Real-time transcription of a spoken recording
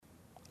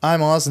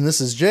I'm Oz, and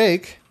this is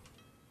Jake.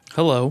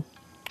 Hello.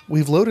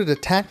 We've loaded a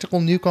tactical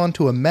nuke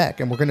onto a mech,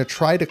 and we're going to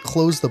try to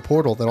close the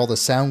portal that all the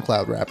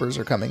SoundCloud rappers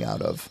are coming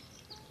out of.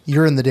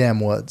 You're in the damn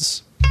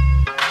woods.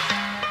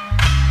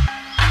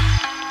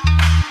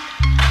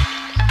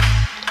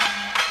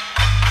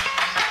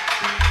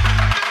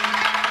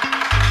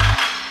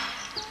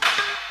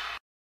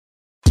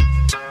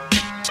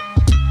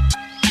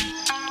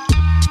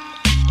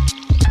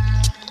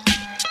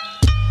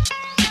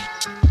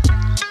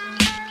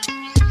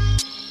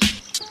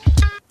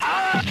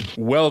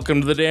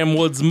 Welcome to the Damn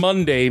Woods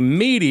Monday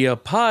Media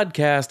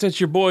Podcast. It's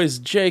your boys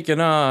Jake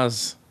and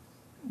Oz.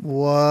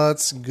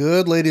 What's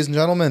good, ladies and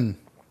gentlemen?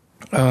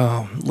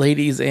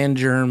 Ladies and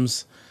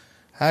germs.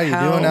 How you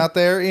doing out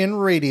there in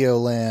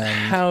Radioland?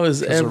 How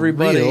is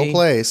everybody? A real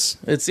place.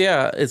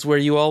 It's where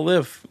you all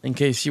live, in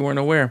case you weren't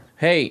aware.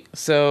 Hey,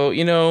 so,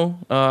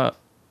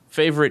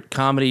 favorite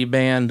comedy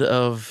band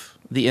of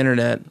the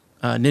internet,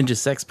 Ninja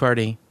Sex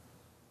Party,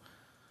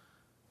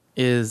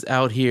 is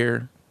out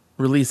here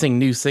releasing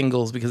new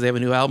singles because they have a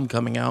new album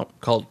coming out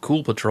called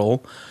Cool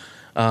Patrol.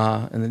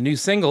 And the new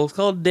single is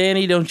called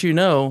Danny Don't You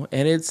Know,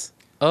 and it's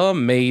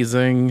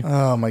amazing.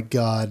 Oh my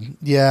god.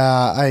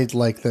 Yeah, I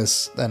like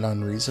this an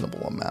unreasonable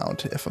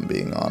amount, if I'm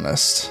being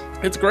honest.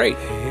 It's great.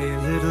 Hey,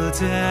 little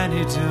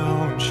Danny,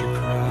 don't you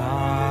cry.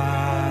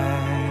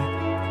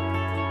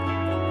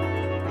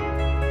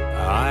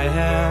 I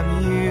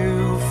am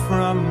you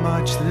from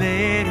much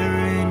later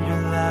in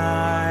your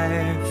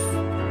life.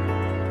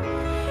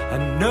 I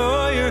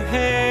know your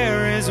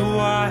hair is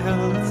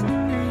wild.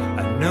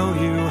 I know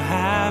you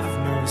have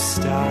no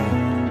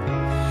style.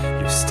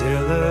 You're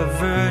still a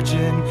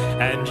virgin,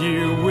 and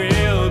you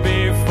will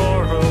be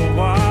for a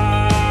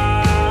while.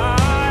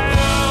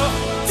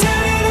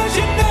 Danny, don't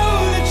you know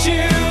that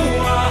you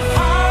are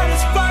hard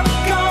as fuck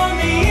on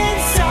the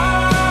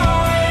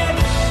inside?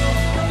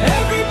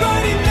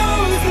 Everybody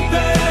knows the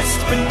best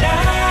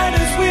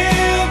bananas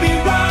will be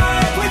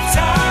ripe with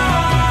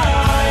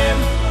time.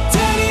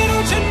 Danny,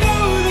 don't you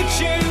know that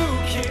you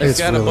can't? It's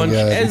got really a bunch,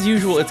 good. as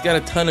usual, it's got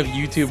a ton of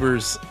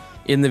YouTubers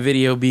in the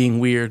video being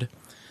weird.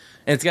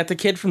 And it's got the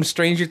kid from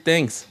Stranger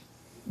Things.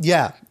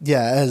 Yeah,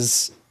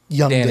 as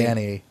young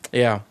Danny.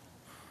 Yeah.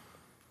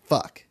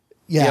 Fuck.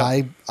 Yeah,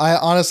 Yep. I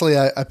honestly,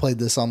 I played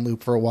this on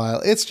loop for a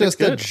while. It's just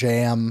a good.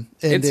 jam.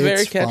 And It's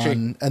very catchy.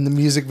 fun, and the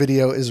music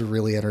video is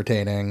really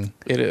entertaining.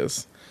 It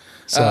is.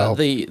 So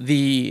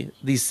The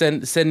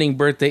sending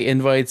birthday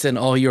invites and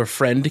all your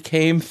friend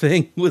came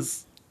thing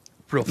was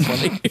real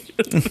funny.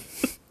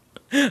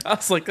 I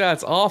was like,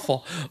 that's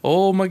awful.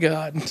 Oh my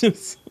god.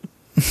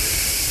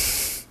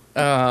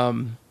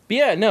 But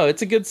yeah, no,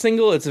 it's a good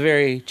single. It's a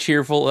very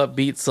cheerful,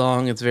 upbeat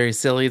song. It's very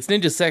silly. It's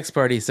Ninja Sex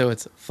Party, so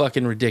it's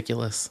fucking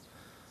ridiculous.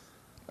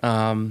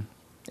 And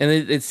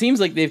it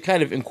seems like they've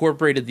kind of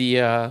incorporated the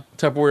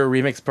Tupperware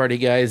Remix Party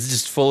guys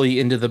just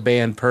fully into the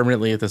band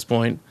permanently at this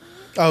point.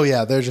 oh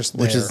yeah, they're just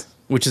there.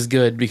 Which is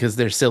good because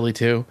they're silly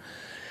too.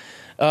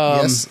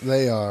 Yes,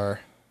 they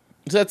are.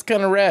 So that's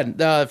kind of rad.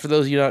 For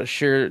those of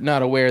you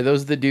not aware,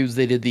 those are the dudes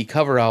they did the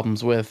cover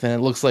albums with, and it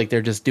looks like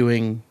they're just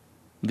doing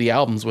the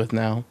albums with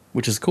now,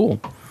 which is cool.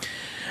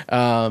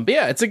 But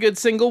yeah, it's a good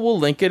single. We'll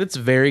link it. It's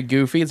very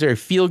goofy. It's very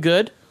feel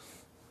good,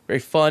 very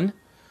fun.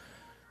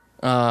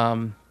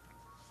 The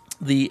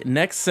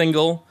next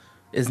single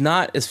is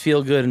not as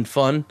feel good and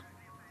fun,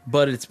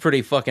 but it's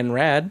pretty fucking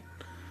rad.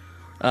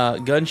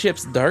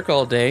 Gunship's Dark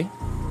All Day.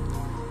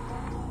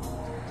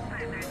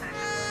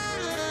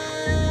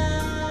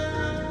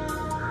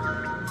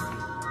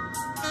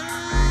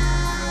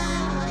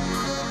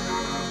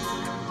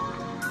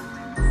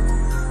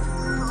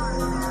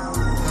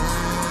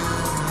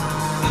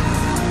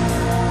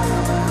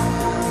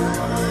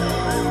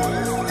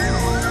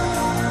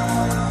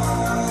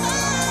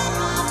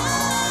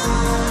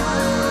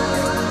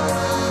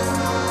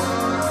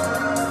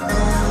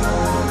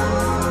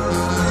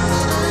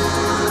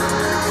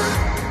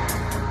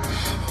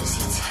 As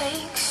he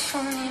takes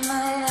from me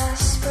my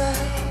last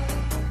breath,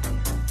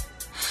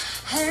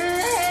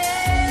 and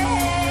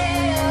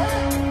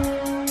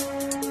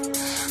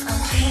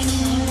I'm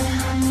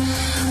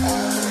picking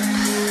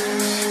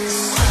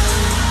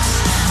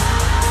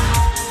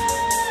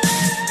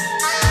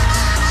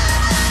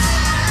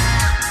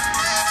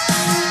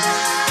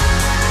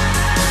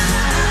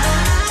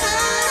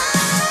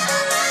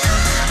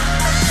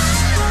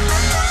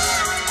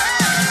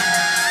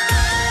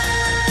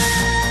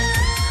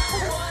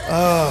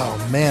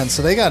Oh man,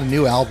 so they got a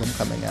new album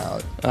coming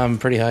out, I'm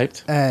pretty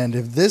hyped. and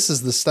if this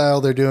is the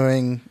style they're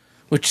doing,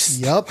 Which is,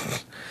 yup.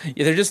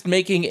 yeah, they're just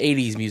making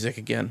 80s music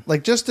again.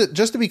 Like just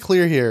to be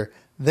clear here,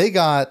 they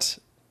got.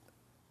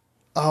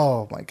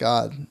 Oh my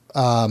god,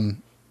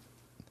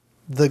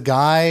 the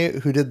guy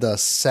who did the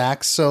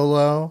sax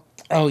solo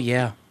Oh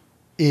yeah.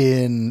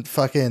 in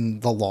fucking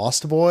The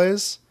Lost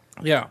Boys.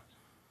 Yeah.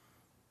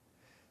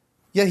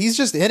 Yeah, he's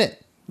just in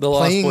it. The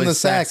Lost playing Boys the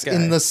sax guy.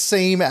 in the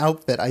same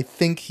outfit. I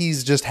think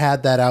he's just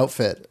had that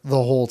outfit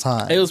the whole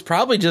time. It was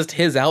probably just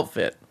his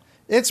outfit.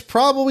 It's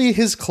probably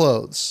his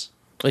clothes.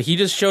 Like, he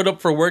just showed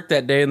up for work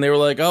that day, and they were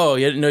like, "Oh,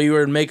 you didn't know you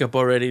were in makeup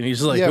already." And he's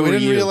just like, Yeah, "Who we are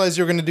didn't you?" realize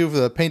you were going to do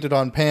the painted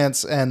on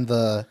pants and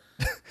the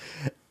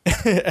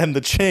and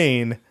the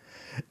chain.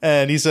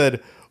 And he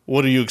said,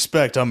 "What do you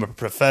expect? I'm a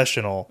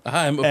professional."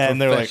 I'm a and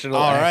professional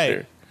they're like, "All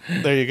actor."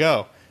 right, there you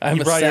go. I'm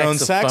you a brought your own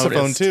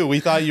saxophone saxophonist." too. We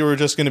thought you were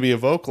just going to be a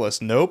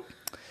vocalist. Nope.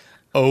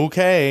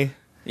 Okay.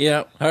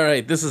 Yeah. All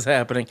right. This is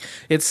happening.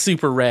 It's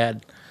super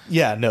rad.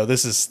 Yeah, no,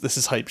 this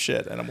is hype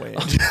shit, and I'm waiting.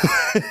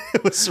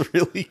 It was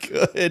really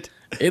good.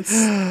 It's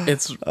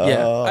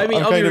yeah. I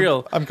mean, I'll be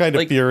real. I'm kind of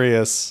like,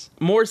 furious.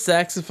 more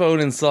saxophone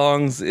in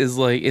songs is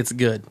like, it's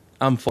good.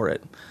 I'm for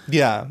it.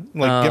 Yeah,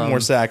 like get more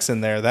sax in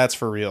there. That's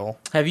for real.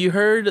 Have you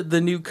heard the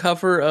new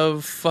cover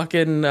of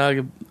fucking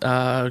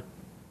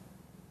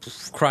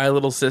Cry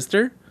Little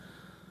Sister?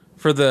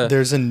 For the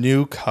There's a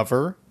new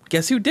cover.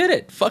 guess who did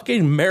it?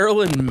 Fucking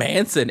Marilyn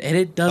Manson, and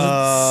it doesn't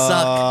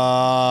suck.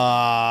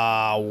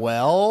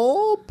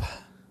 Well,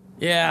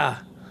 Yeah,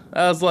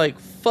 I was like,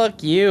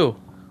 fuck you.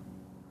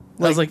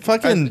 I was like,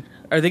 fucking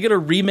are they gonna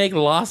remake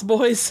Lost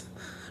Boys?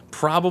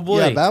 Probably.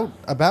 yeah,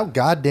 about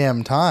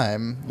goddamn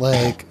time.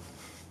 Like,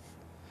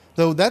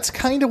 though that's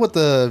kind of what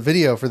the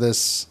video for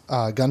this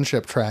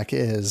gunship track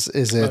is.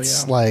 It's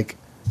yeah. like,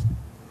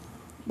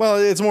 well,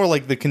 it's more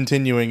like the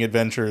continuing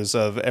adventures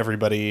of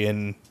everybody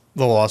in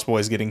the Lost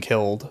Boys getting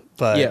killed,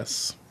 but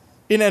Yes.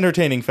 in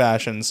entertaining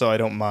fashion. So I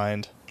don't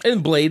mind.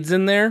 And Blade's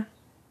in there.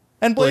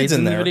 And Blade's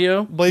in the there.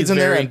 video. Blade's He's in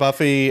there, very- and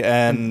Buffy,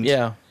 and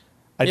Yeah.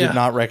 I yeah. did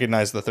not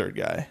recognize the third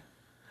guy.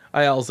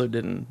 I also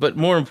didn't. But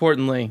more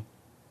importantly,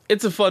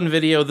 it's a fun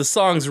video. The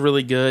song's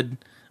really good.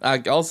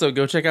 Also,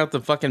 go check out the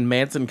fucking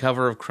Manson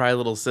cover of Cry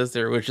Little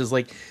Sister, which is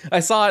like,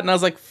 I saw it and I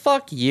was like,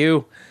 fuck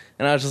you.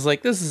 And I was just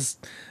like, this is,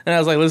 and I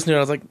was like, listening to it,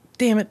 I was like,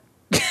 damn it.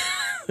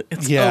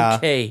 It's Yeah.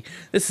 okay.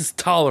 This is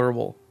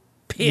tolerable.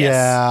 Piss.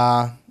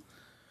 Yeah.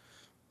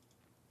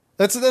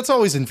 That's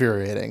always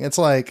infuriating. It's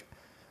like,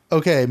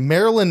 okay,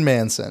 Marilyn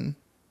Manson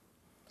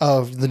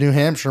of the New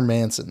Hampshire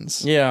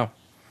Mansons Yeah.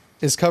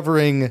 is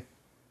covering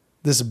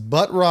this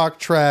butt rock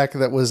track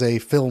that was a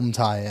film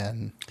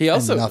tie-in. He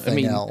also- and nothing I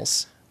mean,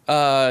 else.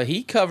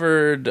 He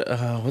covered,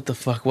 what the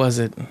fuck was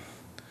it?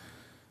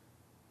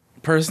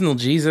 Personal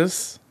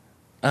Jesus.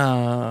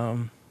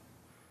 Whenever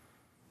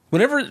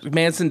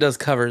Manson does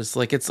covers,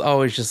 like, it's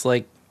always just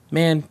like,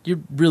 man, you're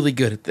really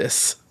good at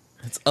this.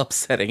 It's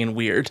upsetting and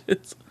weird.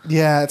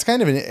 Yeah, it's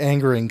kind of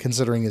angering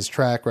considering his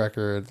track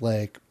record.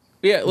 Like,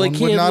 Yeah, like one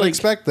he would had, not like,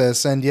 expect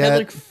this, and he had yet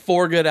like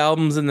 4 good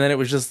albums, and then it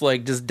was just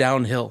like just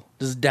downhill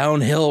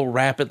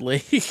rapidly.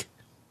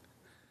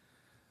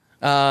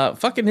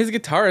 Fucking his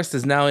guitarist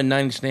is now in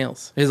Nine Inch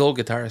Nails. His old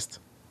guitarist,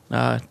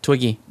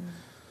 Twiggy.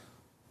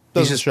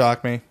 doesn't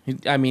shock me.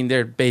 I mean,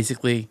 they're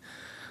basically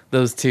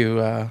those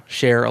two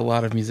share a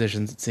lot of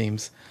musicians, it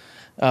seems.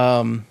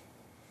 But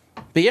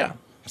yeah,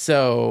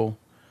 so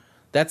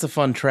that's a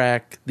fun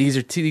track.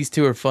 These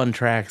two are fun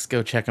tracks.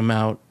 Go check them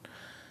out.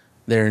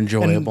 They're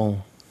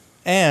enjoyable.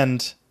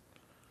 And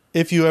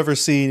if you ever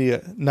see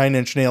Nine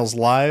Inch Nails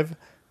live,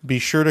 be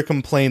sure to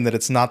complain that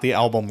it's not the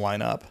album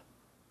lineup.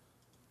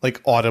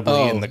 Like,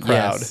 audibly in the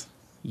crowd.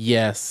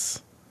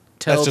 Yes.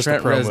 Tell That's just a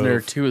Trent pro Reznor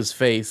move. to his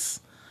face,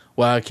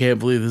 wow, I can't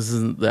believe this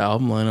isn't the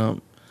album lineup.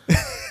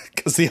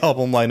 Because the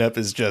album lineup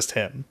is just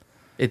him.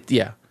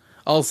 Yeah.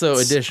 Also,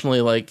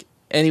 additionally, like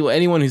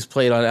anyone who's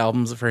played on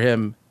albums for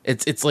him,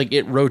 it's like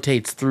it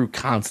rotates through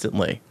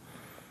constantly,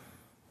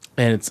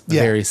 and it's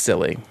Yeah. very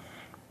silly.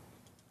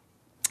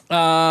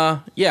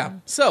 Yeah.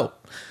 So,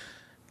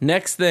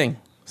 next thing,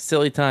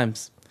 silly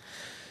times.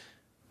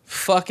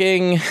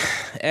 Fucking,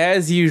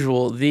 as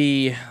usual,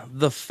 the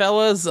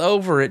fellas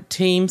over at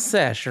Team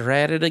Sesh are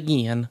at it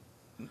again.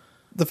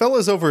 The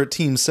fellas over at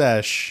Team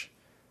Sesh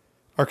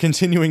are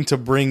continuing to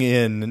bring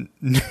in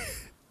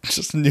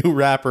just new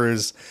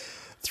rappers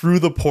through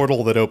the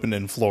portal that opened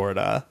in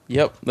Florida.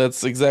 Yep,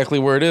 that's exactly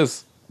where it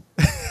is.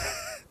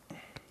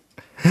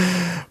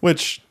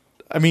 Which,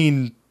 I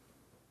mean,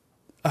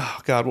 oh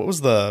god, what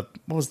was the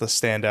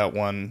standout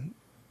one?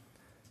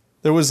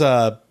 There was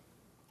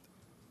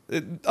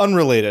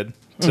unrelated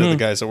to the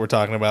guys that we're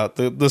talking about.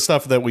 The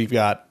stuff that we've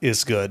got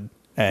is good,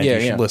 and you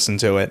should listen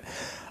to it.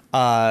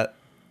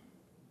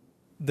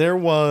 There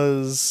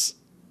was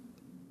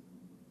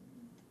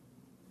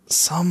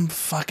some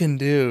fucking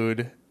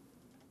dude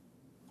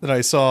that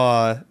I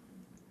saw,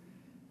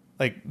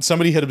 like,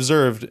 somebody had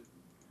observed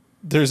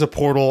there's a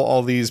portal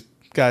all these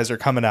guys are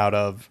coming out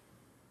of.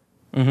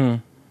 Mm-hmm.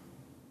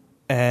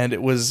 And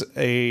it was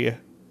a,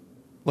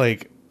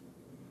 like,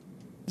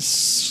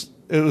 it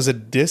was a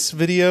diss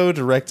video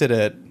directed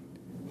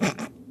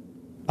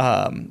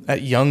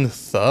at Young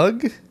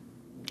Thug.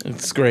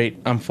 It's great.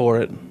 I'm for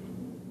it.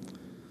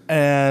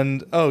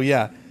 And, oh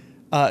yeah,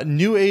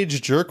 New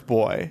Age Jerk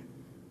Boy,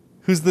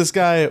 who's this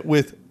guy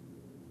with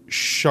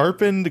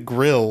sharpened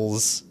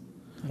grills,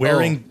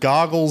 wearing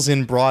goggles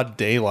in broad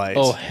daylight.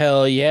 Oh,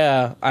 hell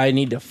yeah. I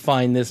need to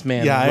find this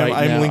man yeah, right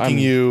now. I'm linking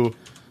you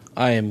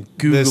I am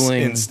this Googling.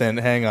 instant.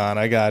 Hang on,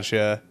 I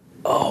gotcha.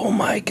 Oh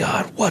my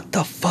god, what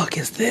the fuck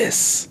is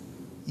this?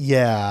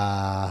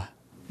 Yeah.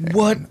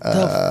 What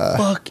the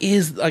fuck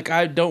is like?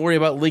 I don't worry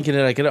about linking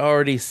it. I can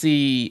already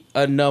see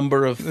a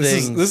number of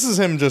things. This is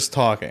him just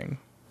talking.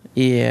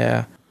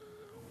 Yeah,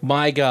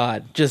 my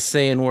God, just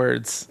saying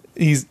words.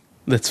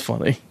 That's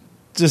funny.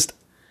 Just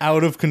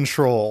out of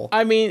control.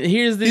 I mean,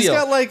 here's the He's deal.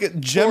 got like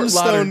gemstone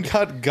Lauderdale-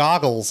 cut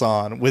goggles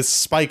on with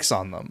spikes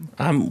on them.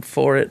 I'm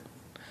for it.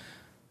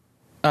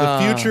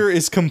 The future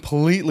is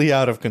completely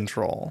out of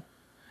control.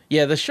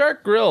 Yeah, the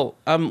shark grill.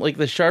 Like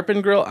the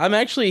sharpened grill. I'm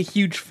actually a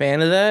huge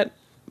fan of that,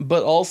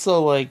 but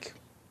also like,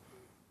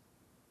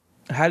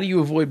 how do you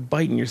avoid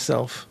biting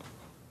yourself?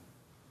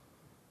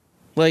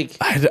 Like,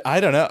 I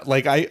don't know.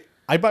 Like I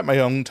bite my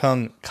own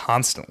tongue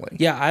constantly.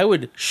 yeah, I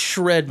would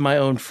shred my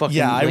own fucking.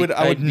 Yeah, I like, would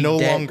I'd be no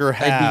dead. longer I'd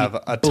be have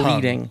a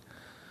tongue. bleeding.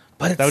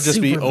 But it's That would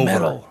just be super over.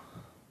 metal.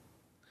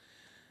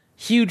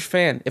 Huge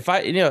fan. If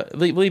I,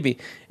 believe me,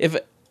 if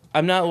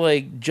I'm not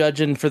like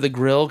judging for the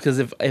grill, because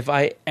if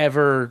I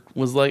ever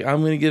was like,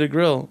 I'm gonna get a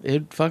grill,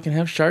 it'd fucking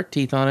have shark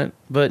teeth on it.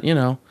 But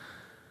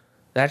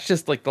that's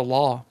just like the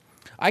law.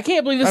 I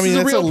can't believe this is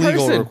a it's real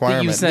legal person requirement.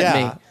 that you sent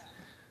Yeah. me.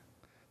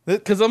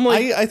 Because I'm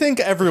like, I think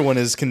everyone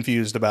is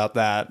confused about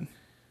that.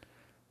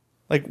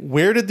 Like,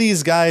 where did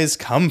these guys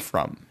come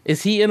from?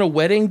 is he in a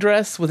wedding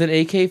dress with an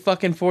AK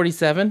fucking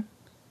 47?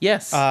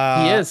 Yes,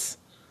 he is.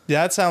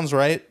 Yeah, that sounds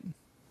right.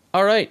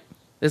 All right.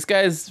 This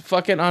guy's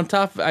fucking on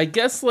top. I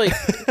guess, like,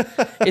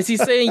 is he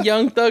saying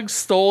Young Thug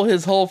stole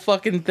his whole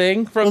fucking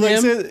thing from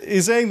him?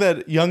 He's saying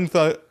that Young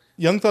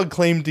Thug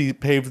claimed he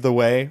paved the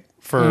way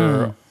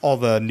for all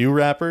the new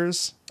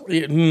rappers.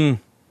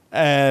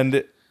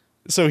 And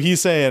so he's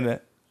saying,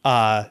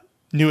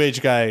 New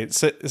Age guy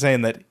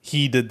saying that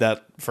he did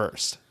that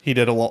first. He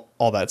did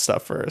all that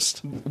stuff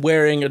first.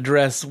 Wearing a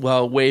dress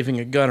while waving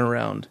a gun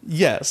around.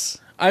 Yes.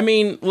 I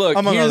mean, look,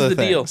 Among here's other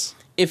the deal. things.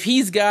 If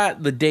he's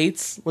got the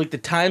dates, like the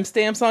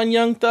timestamps on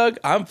Young Thug,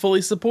 I'm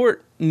fully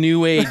support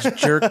New Age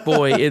jerk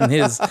boy in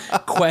his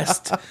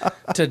quest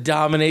to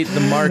dominate the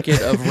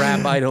market of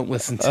rap I don't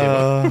listen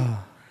to.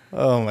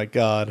 Oh my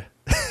God.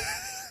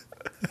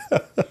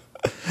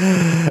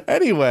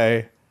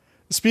 Anyway,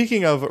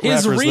 speaking of His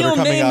rappers that real are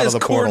coming name out is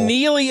of the portal,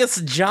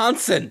 Cornelius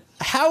Johnson.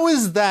 how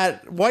is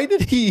that? Why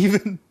did he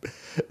even?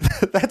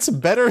 That's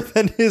better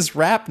than his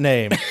rap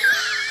name.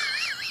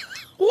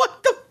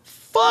 What the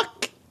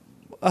fuck?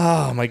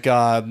 Oh my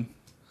God.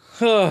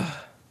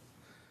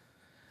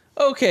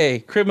 Okay,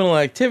 criminal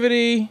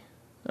activity.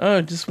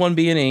 Oh, just one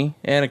B&E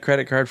and a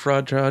credit card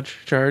fraud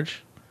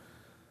charge.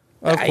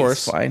 Of Ah,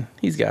 course. he's fine.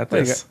 He's got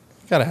You this.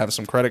 gotta have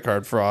some credit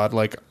card fraud.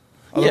 Like,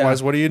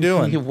 otherwise, what are you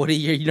doing? What are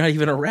you? You're not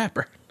even a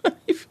rapper.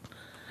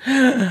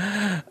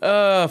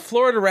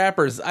 Florida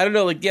rappers. I don't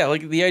know. Like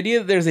the idea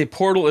that there's a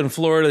portal in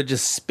Florida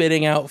just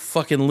spitting out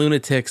fucking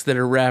lunatics that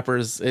are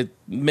rappers. It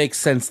makes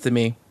sense to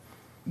me.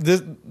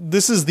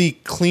 This is the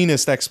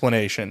cleanest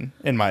explanation,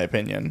 in my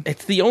opinion.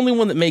 It's the only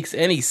one that makes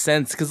any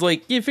sense because,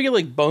 like, you figure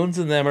like Bones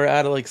and them are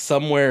out of like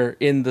somewhere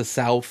in the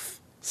South,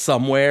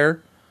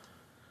 somewhere.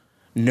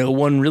 No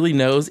one really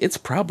knows. It's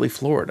probably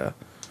Florida.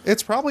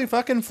 It's probably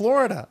fucking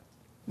Florida.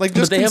 Like,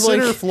 just they have,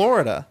 consider like-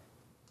 Florida.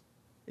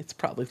 It's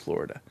probably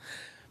Florida.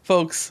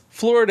 Folks,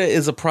 Florida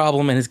is a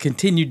problem and has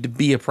continued to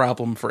be a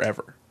problem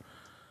forever.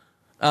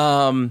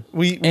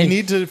 We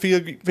need to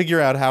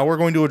figure out how we're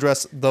going to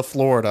address the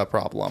Florida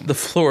problem. The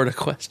Florida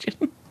question.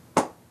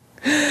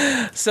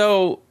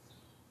 So,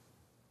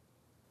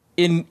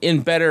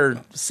 in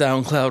better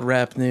SoundCloud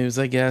rap news,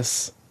 I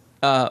guess,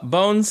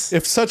 Bones.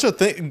 If such a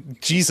thing,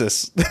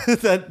 Jesus,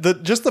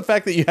 just the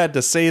fact that you had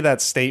to say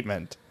that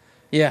statement.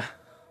 Yeah.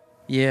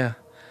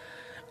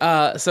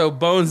 So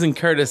Bones and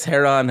Curtis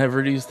Heron have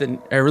released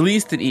an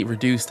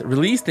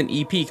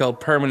EP called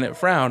Permanent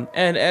Frown,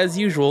 and as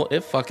usual,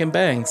 it fucking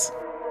bangs.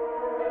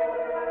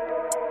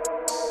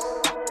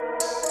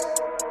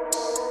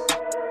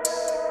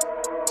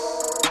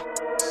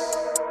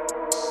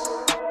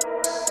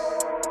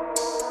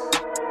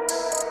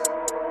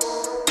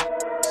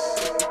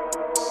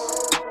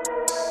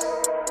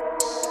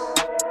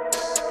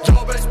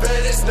 Your best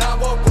bet is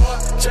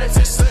 911.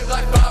 Chasing sleep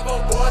like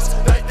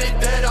 501s. They think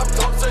that I'm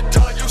close to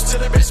done. You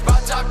silly bitch, my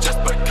time just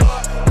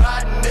begun.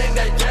 Riding in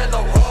that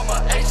yellow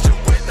Hummer, ancient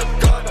with them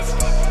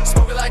gunners.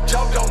 Smoking like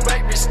Joe, don't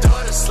make me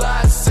stutter.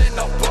 Slide, sit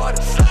no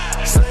butter.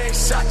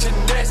 Slingshot your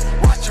nest,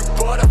 watch your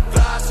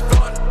butterflies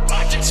run.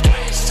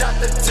 Screenshot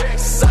the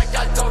text, like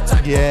I don't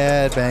take.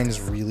 Yeah, it bangs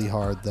really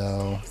hard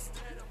though.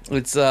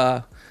 It's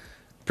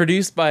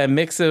produced by a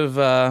mix of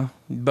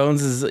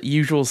Bones'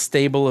 usual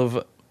stable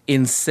of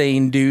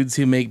insane dudes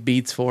who make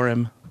beats for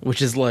him,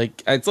 which is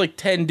like, it's like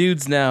 10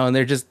 dudes now, and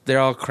they're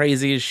all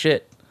crazy as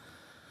shit.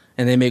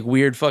 And they make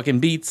weird fucking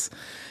beats.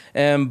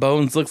 And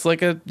Bones looks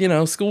like a,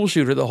 school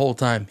shooter the whole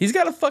time. He's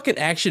got a fucking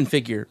action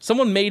figure.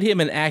 Someone made him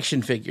an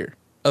action figure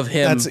of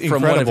him That's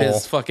from one of incredible.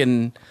 his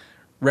fucking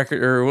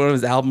record or one of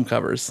his album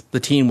covers, the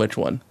Teen Witch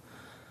one.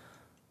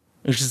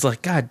 It's just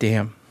like, God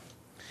damn.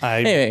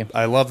 Anyway.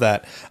 I love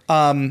that.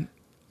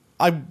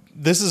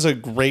 This is a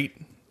great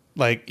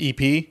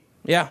EP.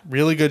 Yeah.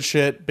 Really good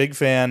shit. Big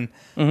fan.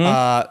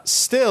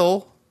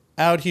 Still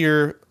out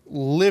here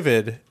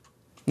livid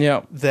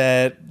Yeah.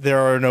 that there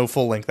are no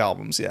full length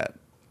albums yet.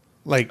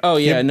 Like, Oh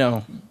yeah, give,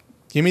 no.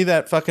 give me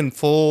that fucking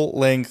full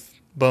length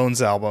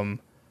Bones album.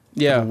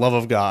 Yeah. For the love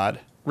of God.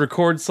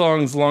 Record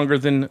songs longer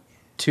than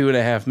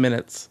 2.5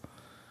 minutes.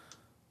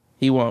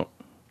 He won't.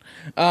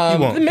 He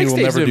won't. The He will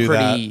mixtape's never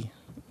been do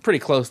pretty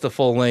close to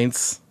full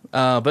lengths.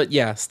 But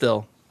yeah,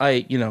 still.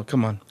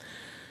 Come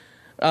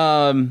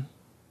on.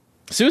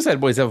 Suicide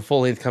Boys have a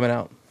full length coming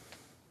out.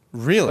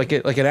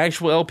 Really? Like an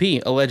actual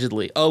LP,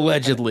 allegedly.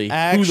 Allegedly.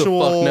 Actual Who the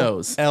fuck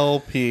knows?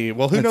 LP.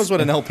 Well, who knows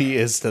what an LP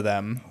is to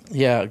them?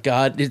 Yeah,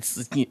 God,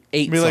 it's 8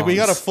 Be like, we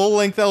got a songs. full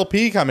length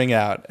LP coming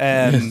out,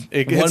 and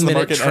it hits 1 the minute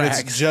market, and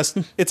tracks.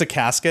 it's a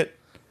casket.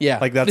 Yeah.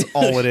 Like that's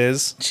all it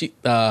is.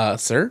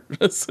 Sir?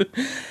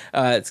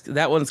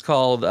 That one's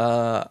called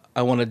I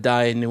Want to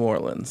Die in New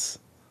Orleans.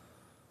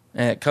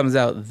 And it comes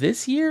out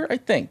this year, I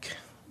think.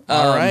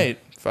 All right,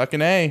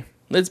 fucking A.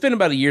 It's been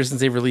about a year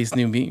since they've released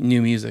new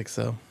music,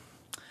 so.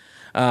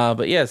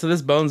 But yeah, so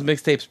this Bones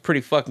mixtape's pretty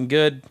fucking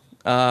good.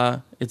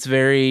 It's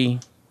very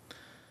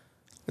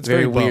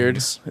weird.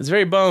 Bones. It's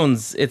very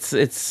Bones.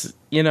 It's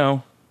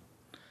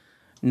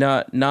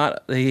not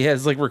he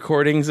has like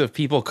recordings of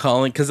people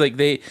calling, because like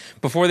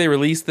before they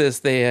released this,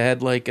 they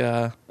had like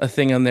a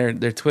thing on their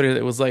Twitter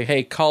that was like,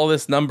 hey, call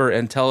this number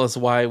and tell us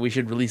why we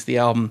should release the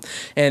album.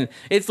 And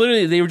it's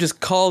literally, they would just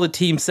call the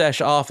Team Sesh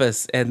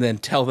office and then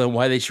tell them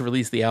why they should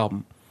release the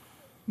album.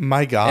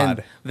 My God.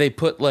 And they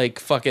put like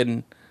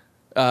fucking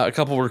a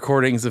couple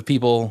recordings of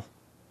people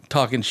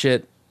talking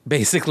shit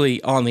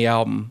basically on the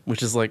album,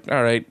 which is like,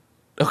 all right,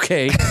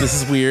 okay,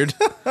 this is weird.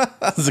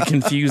 This is a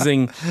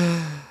confusing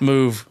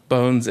move,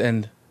 Bones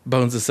and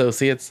Bones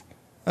Associates.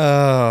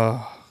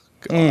 Oh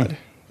God.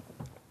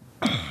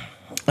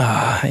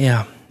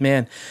 Yeah,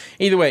 man.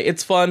 Either way,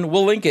 it's fun.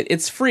 We'll link it.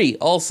 It's free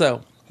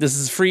also. This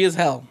is free as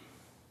hell.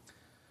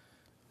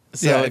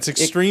 So Yeah, it's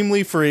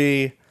extremely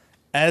free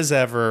as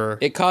ever.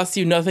 It costs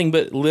you nothing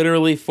but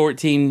literally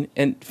 14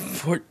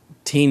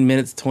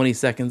 minutes, 20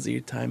 seconds of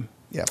your time.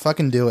 Yeah,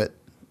 fucking do it.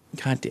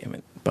 God damn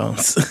it,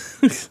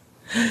 Bones.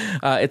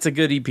 It's a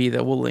good EP,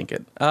 though. We'll link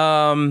it.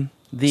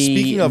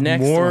 Speaking of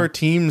next more one-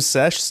 Team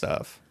Sesh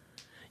stuff.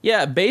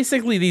 Yeah,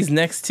 basically these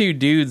next two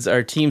dudes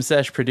are Team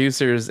Sesh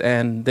producers,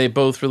 and they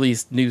both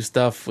released new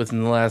stuff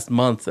within the last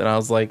month. And I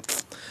was like,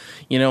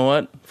 you know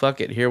what?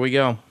 Fuck it. Here we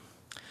go.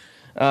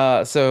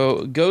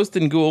 So Ghost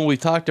and Ghoul, we've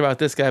talked about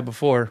this guy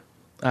before.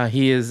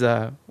 He is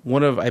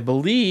one of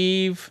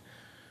the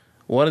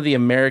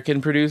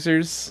American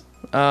producers.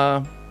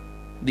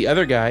 The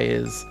other guy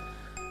is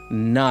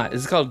not.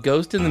 It's called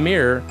Ghost in the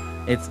Mirror.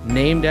 It's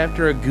named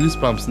after a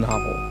Goosebumps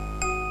novel.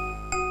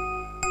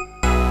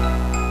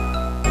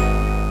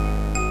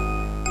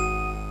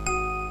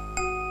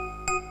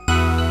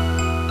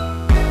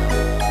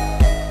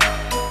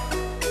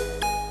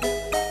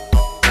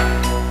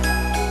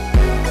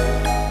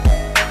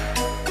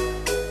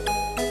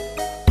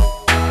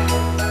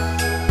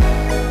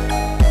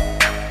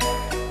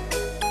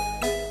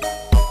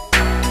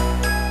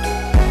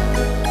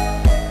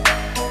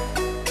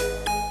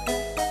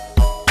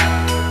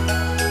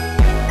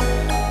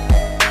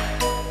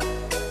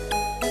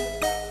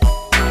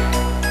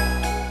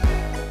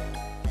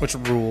 Which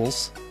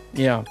rules.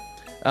 Yeah.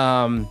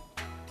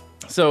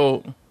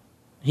 So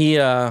he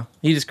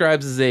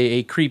describes as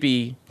a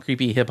creepy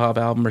hip hop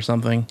album or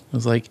something. It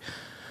was like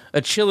a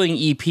chilling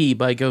EP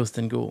by Ghost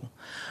and Ghoul.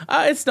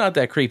 It's not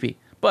that creepy,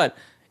 but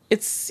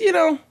it's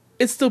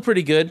it's still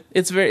pretty good.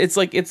 It's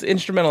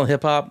instrumental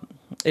hip hop.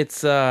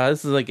 It's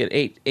this is like an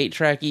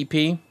 8-track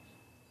EP.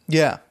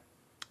 Yeah.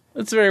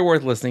 It's very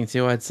worth listening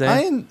to, I'd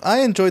say. I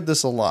enjoyed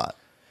this a lot.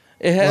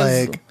 It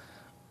has Like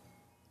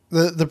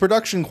the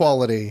production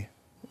quality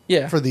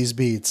yeah. for these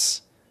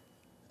beats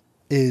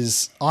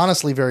is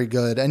honestly very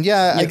good. And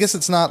yeah, I Yes. guess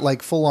it's not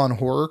like full on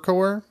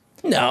horrorcore.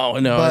 No,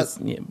 But-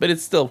 but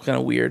it's still kind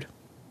of weird.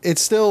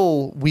 It's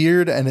still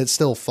weird and it's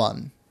still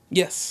fun.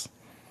 Yes.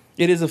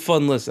 It is a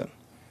fun listen.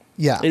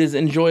 Yeah. It is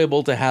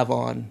enjoyable to have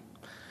on.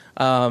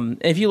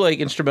 If you like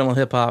instrumental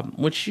hip hop,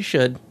 which you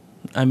should,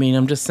 I mean,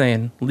 I'm just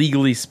saying,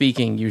 legally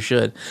speaking, you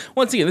should.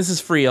 Once again, this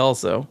is free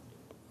also.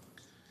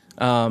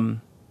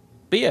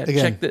 But yeah, Again,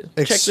 check this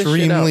shit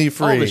extremely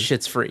out. All free. this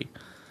shit's free.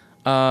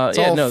 It's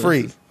all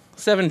free.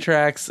 7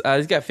 tracks.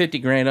 He's got 50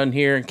 grand on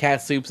here, and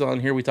Cat Soup's on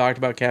here. We talked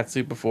about Cat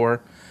Soup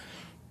before.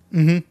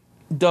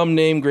 Mm-hmm. Dumb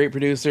name, great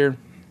producer.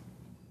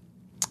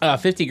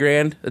 50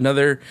 grand.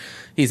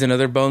 He's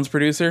another Bones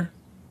producer,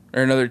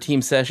 or another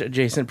Team Sesh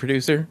adjacent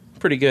producer.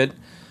 Pretty good.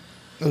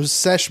 Those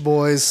Sesh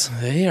boys.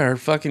 They are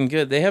fucking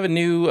good. They have a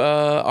new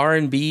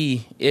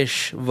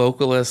R&B-ish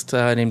vocalist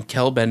named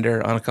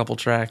Kelbender on a couple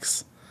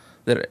tracks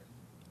that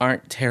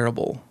aren't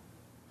terrible.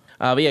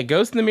 But yeah,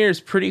 Ghost in the Mirror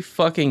is pretty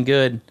fucking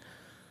good.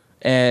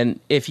 And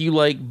if you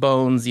like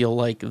Bones, you'll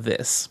like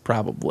this,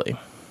 probably.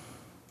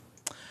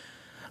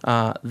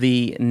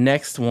 The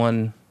next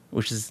one,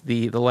 which is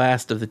the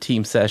last of the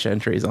Team Sesh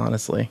entries,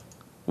 honestly.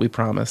 We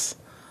promise.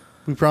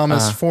 We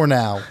promise for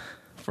now.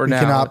 For We now.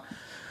 cannot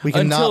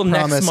Until next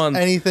promise month.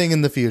 anything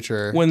in the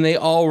future. When they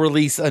all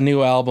release a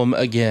new album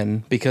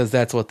again, because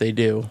that's what they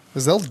do.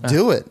 Because they'll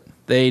do it.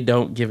 They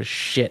don't give a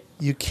shit.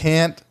 You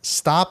can't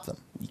stop them.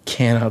 You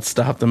cannot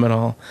stop them at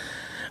all.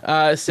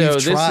 So You've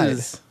this tried.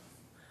 is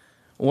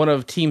one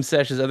of Team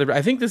Sesh's other.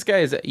 I think this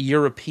guy is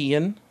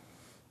European,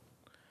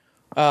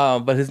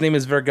 but his name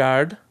is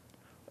Vergard,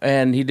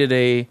 and he did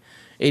a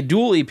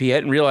dual EP. I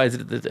didn't realize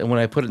it when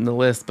I put it in the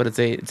list, but it's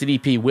an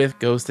EP with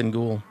Ghost and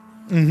Ghoul.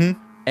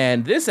 Mm-hmm.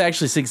 And this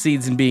actually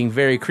succeeds in being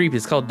very creepy.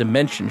 It's called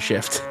Dimension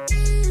Shift.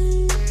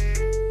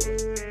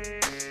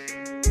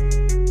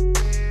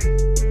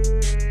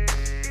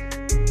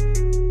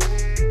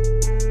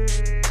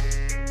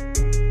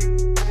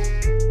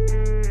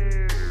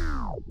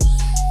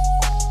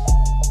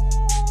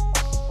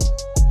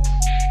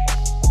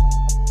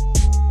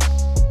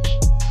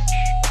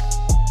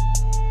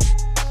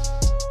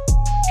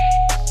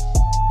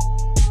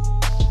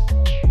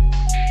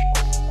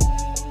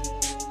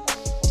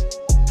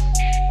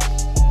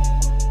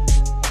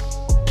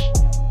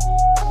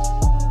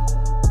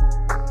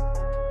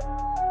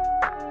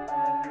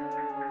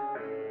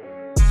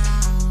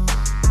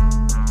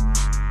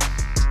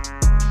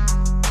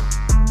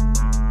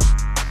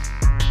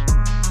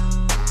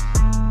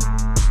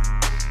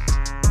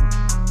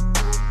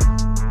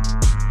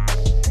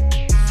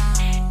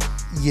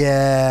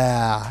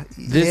 Yeah.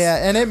 Yeah,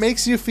 and it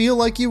makes you feel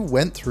like you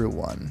went through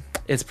one.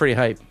 It's pretty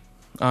hype,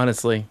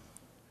 honestly.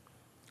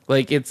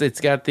 Like it's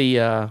got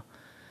the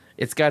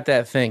it's got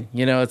that thing,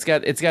 you know. It's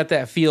got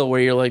that feel where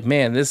you're like,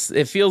 man,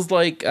 it feels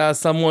like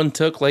someone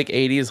took like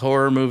 80s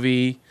horror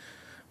movie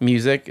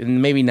music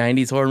and maybe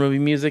 90s horror movie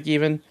music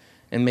even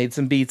and made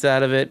some beats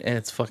out of it, and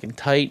it's fucking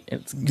tight.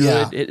 And it's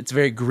good. Yeah. It's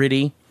very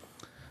gritty.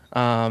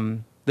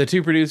 The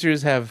two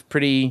producers have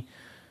pretty,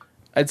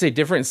 I'd say,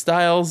 different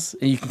styles,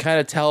 and you can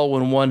kind of tell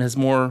when one has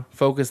more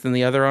focus than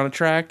the other on a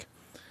track.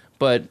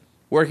 But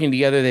working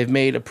together, they've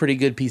made a pretty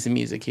good piece of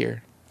music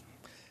here.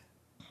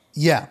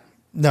 Yeah.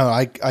 No,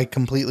 I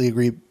completely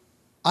agree.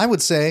 I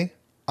would say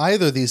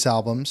either of these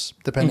albums,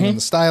 depending on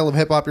the style of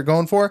hip hop you're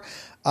going for,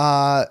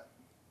 I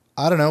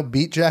don't know,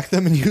 beat jack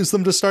them and use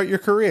them to start your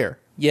career.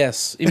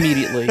 Yes,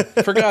 immediately.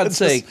 For God's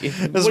sake.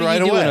 What are right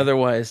you doing away.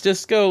 otherwise?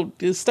 Just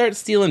start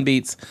stealing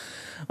beats.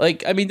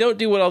 Like, I mean, don't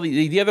do what all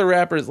the other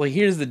rappers, like,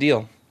 here's the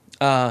deal.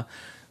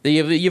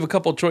 You have a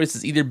couple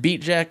choices. Either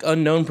beat jack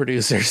unknown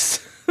producers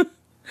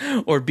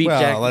or beat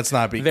jack. Well, let's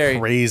not be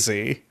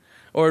crazy.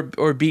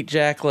 Or beat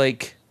jack,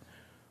 like,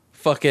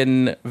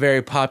 fucking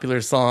very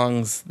popular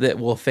songs that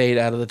will fade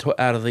out of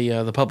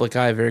the public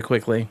eye very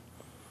quickly.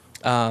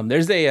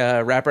 There's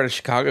a rapper out of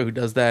Chicago who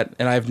does that,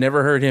 and I've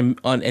never heard him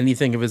on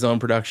anything of his own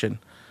production.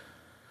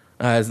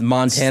 As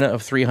Montana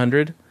of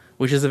 300,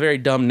 which is a very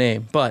dumb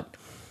name, but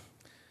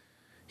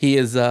he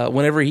is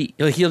whenever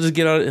he'll just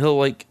get on. He'll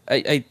like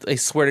I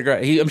swear to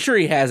God, I'm sure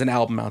he has an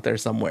album out there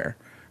somewhere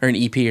or an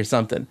EP or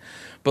something.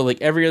 But like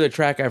every other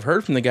track I've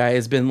heard from the guy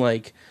has been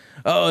like,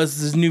 oh, this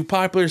is this new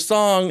popular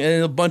song,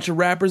 and a bunch of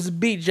rappers have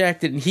beat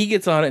jacked it, and he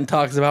gets on it and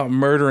talks about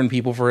murdering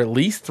people for at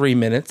least 3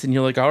 minutes, and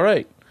you're like, all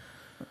right.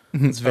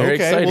 It's very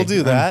exciting. We'll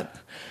do that.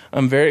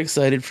 I'm very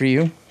excited for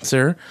you,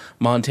 sir,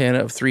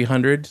 Montana of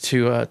 300,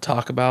 to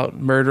talk about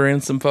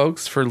murdering some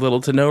folks for little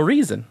to no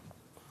reason.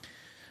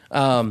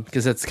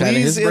 Because that's kind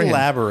of his Please brand.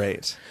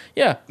 elaborate.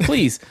 Yeah,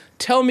 please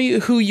tell me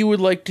who you would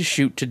like to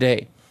shoot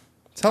today.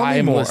 Tell me I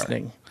am more.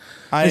 listening.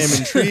 I am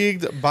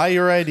intrigued by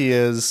your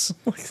ideas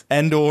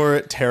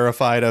and/or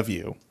terrified of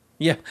you.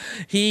 Yeah,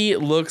 he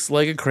looks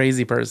like a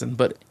crazy person,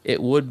 but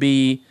it would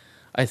be,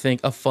 I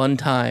think, a fun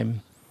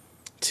time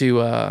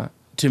to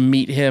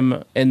meet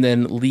him and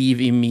then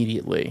leave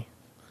immediately,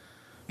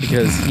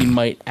 because he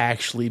might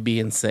actually be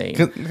insane.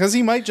 Because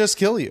he might just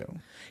kill you.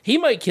 He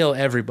might kill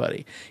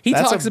everybody. He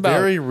That's talks a about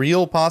very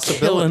real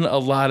possibility. killing a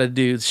lot of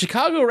dudes.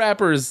 Chicago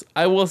rappers,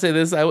 I will say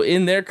this,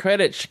 in their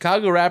credit,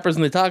 Chicago rappers,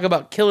 when they talk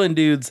about killing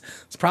dudes,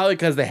 it's probably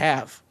because they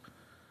have.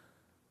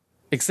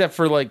 Except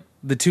for like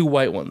the two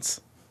white ones,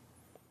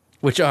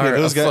 which are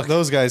Yeah,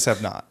 those guys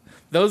have not.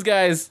 those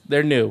guys,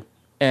 they're new,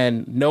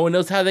 and no one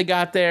knows how they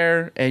got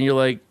there, and you're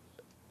like,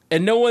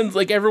 and no one's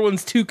like,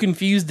 everyone's too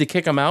confused to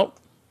kick them out.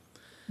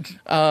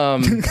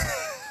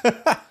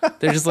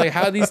 They're just like,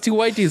 how did these two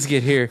white dudes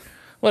get here?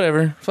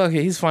 Whatever, fuck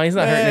it, he's fine. He's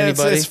not hurting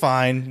anybody. It's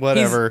fine.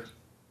 Whatever.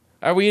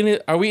 Are we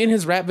in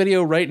his rap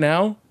video right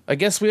now? I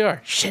guess we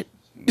are. Shit.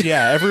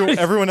 Yeah,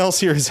 everyone else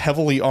here is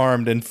heavily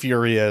armed and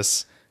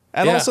furious.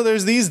 And Yeah. also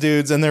there's these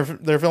dudes and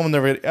they're filming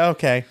their video.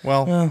 Okay,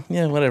 well,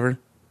 Yeah, whatever.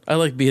 I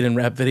like being in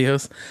rap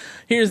videos.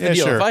 Here's the Yeah,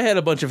 deal. sure. If I had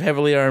a bunch of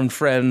heavily armed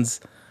friends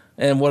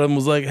and one of them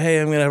was like, hey,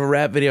 I'm going to have a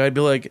rap video, I'd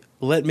be like,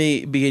 let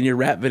me be in your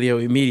rap video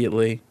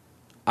immediately.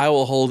 I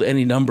will hold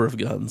any number of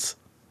guns.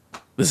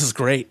 This is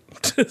great.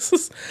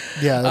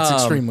 yeah, that's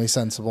extremely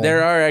sensible.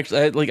 There are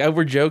actually, like,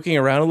 we're joking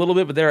around a little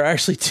bit, but there are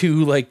actually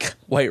two, like,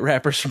 white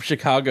rappers from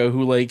Chicago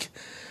who, like,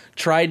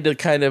 tried to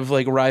kind of,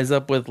 like, rise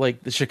up with,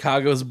 like, the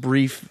Chicago's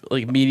brief,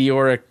 like,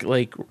 meteoric,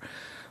 like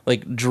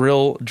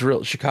drill,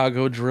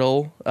 Chicago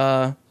drill,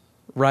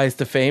 rise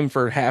to fame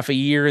for half a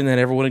year, and then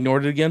everyone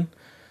ignored it again.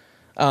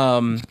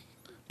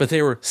 But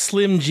they were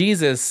Slim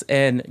Jesus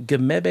and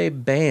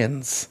Gamebe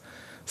Bands.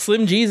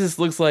 Slim Jesus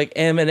looks like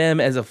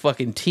Eminem as a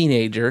fucking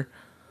teenager.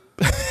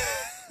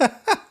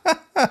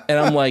 And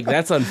I'm like,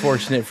 that's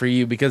unfortunate for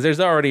you because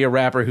there's already a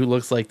rapper who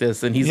looks like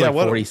this, and he's Yeah, like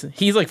what 40.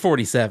 He's like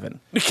 47.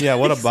 Yeah,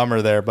 what a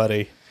bummer there,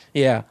 buddy.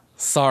 Yeah,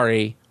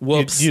 sorry.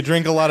 Whoops. Do you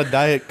drink a lot of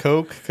Diet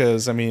Coke?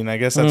 Because, I mean, I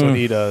guess that's what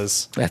he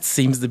does. That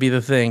seems to be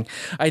the thing.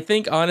 I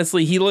think,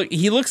 honestly, he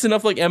looks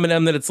enough like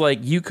Eminem that it's like,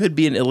 you could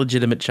be an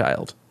illegitimate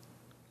child.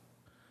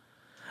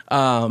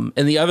 And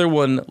the other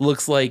one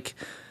looks like,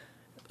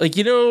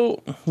 you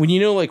know, when you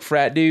know, like,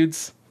 frat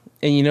dudes,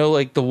 and you know,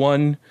 like, the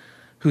one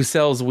who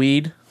sells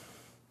weed?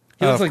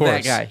 He looks Of like that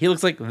course. guy. He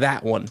looks like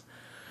that one.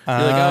 You're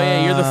like, oh,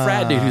 yeah, you're the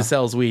frat dude who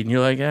sells weed. And you're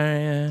like, oh,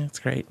 yeah, it's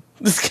great.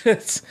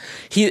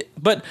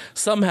 But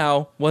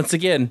somehow, once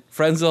again,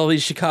 friends with all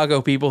these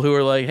Chicago people who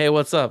are like, hey,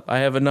 what's up? I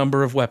have a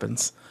number of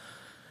weapons.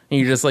 And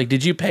you're just like,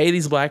 did you pay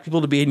these black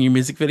people to be in your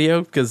music video?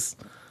 Because,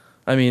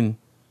 I mean,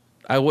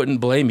 I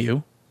wouldn't blame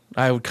you.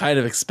 I would kind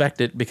of expect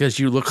it because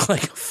you look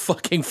like a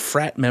fucking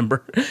frat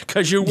member.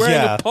 Because you're wearing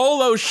Yeah. a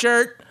polo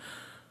shirt,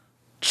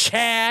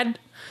 Chad.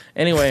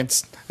 Anyway,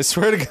 I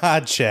swear to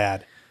God,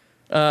 Chad.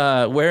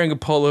 wearing a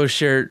polo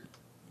shirt,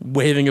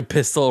 waving a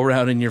pistol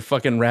around in your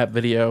fucking rap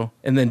video,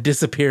 and then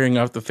disappearing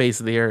off the face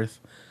of the earth.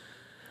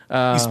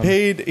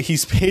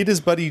 He's paid his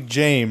buddy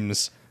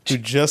James, who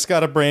just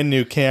got a brand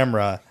new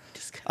camera.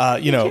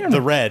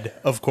 The red,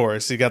 of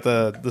course. He got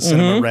the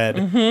cinema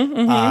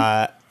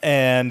red.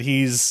 And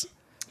he's,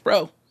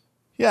 Bro,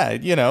 yeah,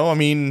 I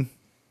mean,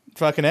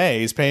 fucking A.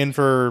 He's paying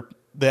for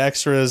the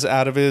extras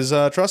out of his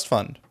trust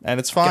fund, and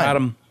it's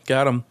fine.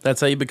 got him. That's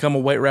how you become a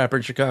white rapper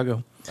in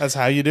Chicago. That's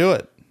how you do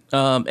it.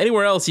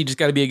 Anywhere else, you just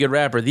got to be a good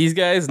rapper. These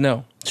guys,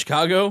 no.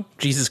 Chicago,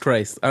 Jesus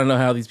Christ. I don't know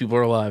how these people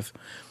are alive.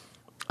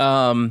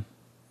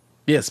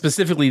 Yeah,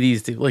 specifically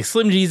these two. Like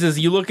Slim Jesus,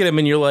 you look at him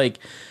and you're like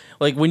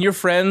when your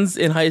friends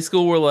in high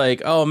school were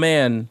like, oh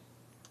man,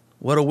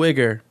 what a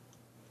wigger.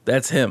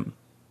 That's him.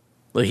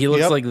 Like he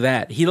looks like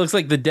that. He looks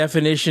like the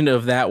definition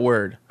of that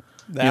word.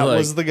 That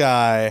was the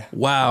guy.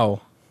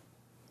 Wow.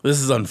 This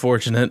is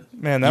unfortunate.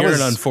 Man, You're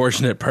an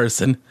unfortunate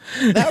person.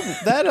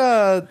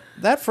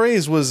 That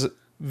phrase was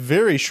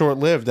very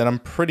short-lived, and I'm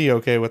pretty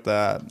okay with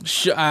that.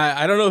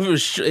 I don't know if it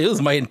was. It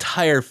was my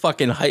entire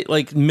fucking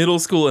middle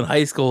school and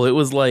high school. It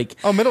was like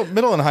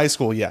Middle and high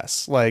school,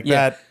 yes.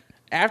 That.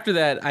 After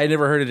that, I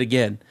never heard it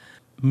again.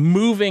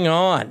 Moving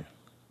on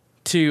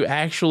to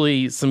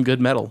actually some good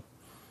metal,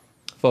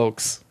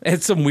 folks.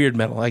 It's some weird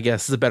metal, I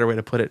guess is a better way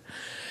to put it.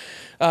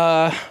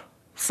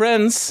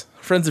 Friends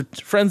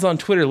on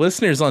Twitter,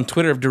 listeners on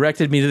Twitter have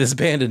directed me to this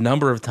band a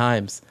number of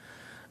times.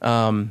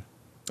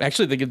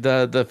 Actually,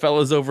 the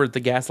fellows over at the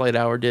Gaslight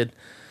Hour did,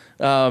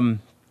 who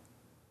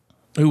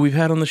we've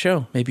had on the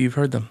show. Maybe you've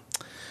heard them.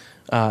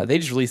 They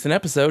just released an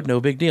episode.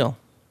 No big deal.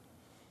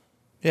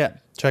 Yeah,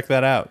 check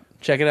that out.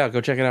 Check it out. Go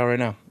check it out right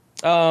now.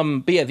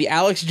 But yeah, the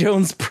Alex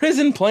Jones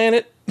Prison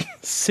Planet,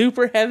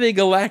 super heavy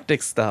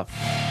galactic stuff.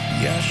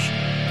 Yes,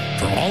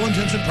 for all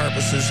intents and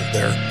purposes,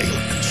 they're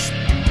aliens.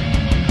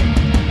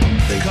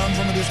 They come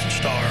from a distant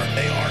star.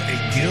 They are a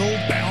guild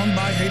bound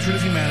by hatred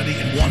of humanity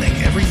and wanting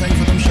everything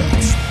for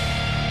themselves.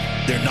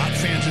 They're not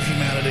fans of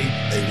humanity.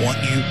 They want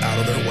you out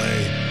of their way.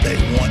 They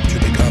want to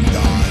become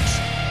gods.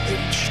 They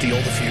steal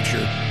the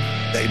future.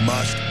 They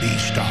must be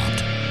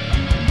stopped.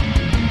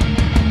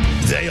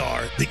 They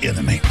are the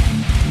enemy.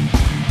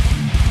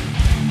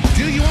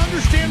 Do you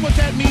understand what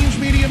that means,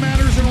 Media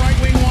Matters and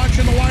Right-Wing Watch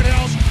in the White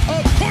House?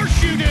 Of course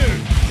you do!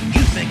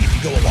 You think if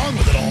you go along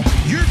with it all,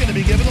 you're going to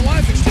be given the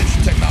life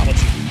extension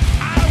technology.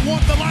 I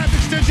want the life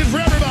extension for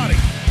everybody.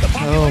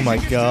 Oh my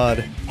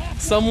God.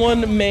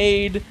 Someone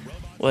made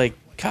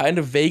kind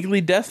of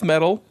vaguely death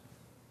metal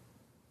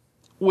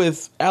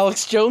with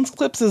Alex Jones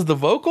clips as the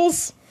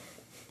vocals.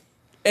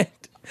 And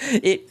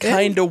it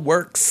kind of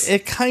works.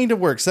 It kind of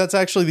works. That's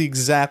actually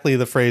exactly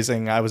the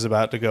phrasing I was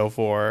about to go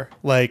for.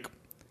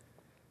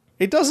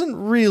 It doesn't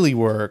really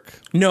work.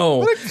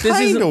 No, But it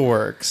kind of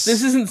works.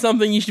 This isn't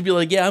something you should be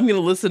like, yeah, I'm going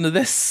to listen to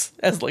this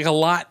as a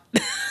lot.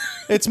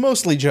 It's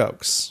mostly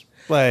jokes.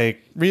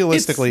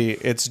 Realistically,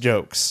 it's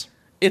jokes.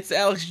 It's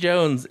Alex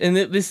Jones, and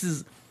this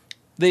is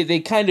they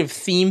kind of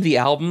theme the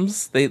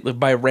albums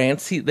by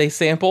rants they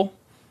sample,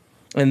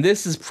 and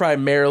this is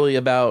primarily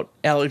about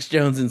Alex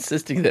Jones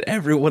insisting that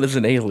everyone is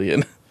an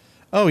alien.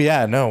 Oh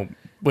yeah, no,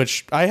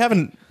 which I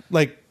haven't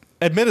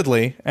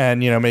admittedly, and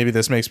maybe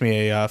this makes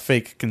me a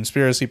fake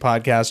conspiracy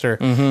podcaster.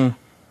 Mm-hmm.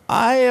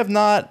 I have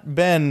not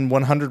been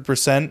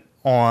 100%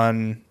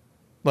 on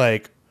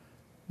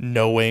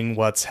knowing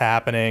what's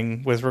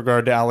happening with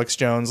regard to Alex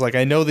Jones.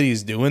 I know that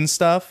he's doing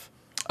stuff.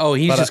 Oh,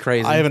 he's just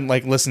crazy. I haven't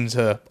listened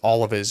to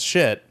all of his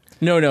shit.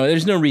 No,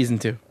 there's no reason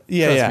to.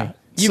 Yeah.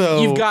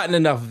 You've gotten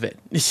enough of it.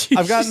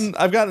 I've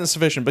gotten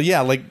sufficient, but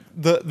yeah,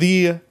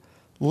 the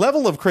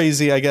level of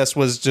crazy, I guess,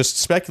 was just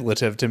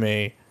speculative to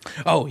me.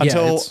 Oh, yeah.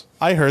 Until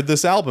I heard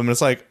this album, and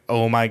it's like,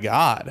 oh my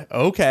God,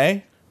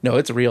 okay. No,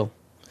 it's real.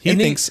 He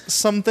thinks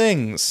some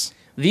things.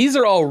 These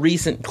are all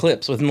recent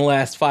clips within the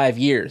last 5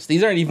 years.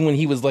 These aren't even when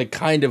he was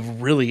kind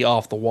of really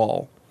off the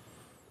wall.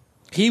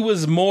 He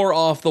was more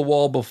off the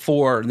wall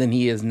before than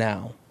he is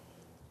now.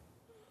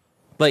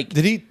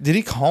 Did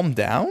he calm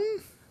down?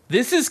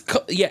 This is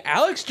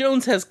Alex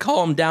Jones has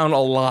calmed down a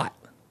lot.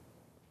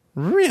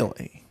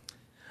 Really?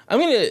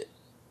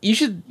 You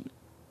should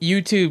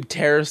YouTube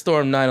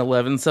Terrorstorm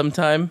 9/11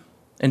 sometime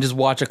and just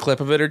watch a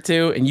clip of it or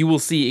two, and you will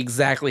see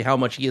exactly how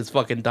much he has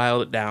fucking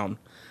dialed it down.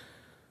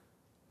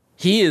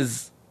 He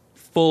is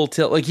full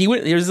tilt. Like,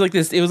 it was like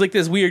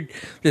this weird,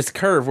 this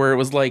curve where it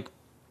was like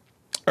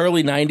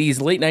early 90s,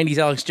 late 90s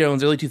Alex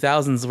Jones, early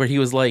 2000s, where he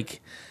was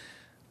like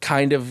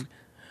kind of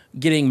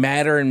getting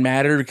madder and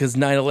madder because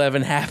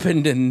 9/11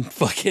 happened and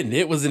fucking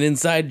it was an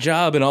inside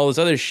job and all this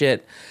other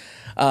shit.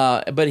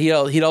 But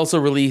he'd also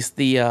released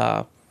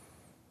the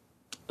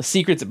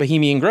Secrets at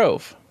Bohemian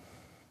Grove,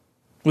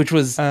 which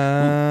was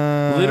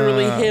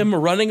literally him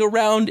running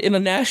around in a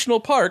national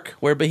park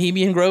where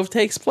Bohemian Grove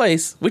takes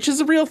place, which is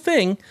a real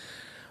thing,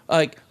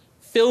 like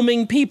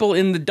filming people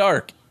in the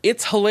dark.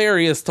 It's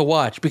hilarious to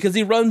watch because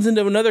he runs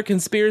into another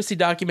conspiracy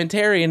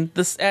documentarian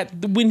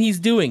when he's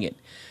doing it.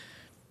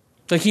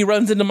 Like, he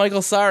runs into Michael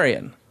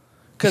Sarian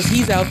because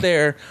he's out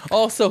there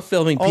also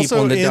filming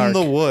people in the dark. Also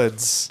in the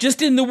woods.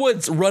 Just in the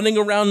woods, running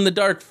around in the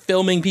dark,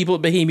 filming people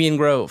at Bohemian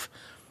Grove.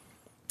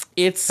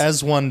 It's...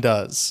 As one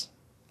does.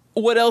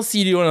 What else do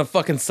you do on a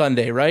fucking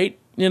Sunday, right?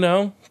 You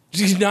know?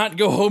 Do you not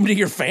go home to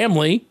your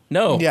family?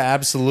 No. Yeah,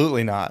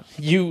 absolutely not.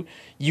 You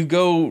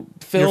go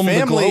film Your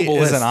family the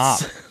globalists. is an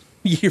op.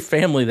 Your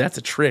family, that's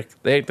a trick.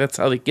 That's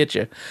how they get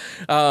you.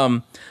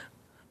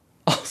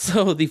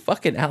 Also, the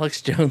fucking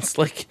Alex Jones,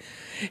 like,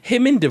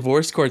 him in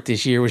divorce court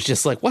this year was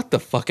just like, what the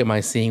fuck am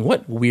I seeing?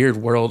 What weird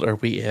world are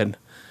we in?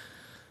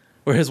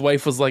 Where his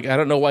wife was like, I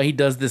don't know why he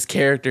does this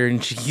character.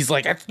 And he's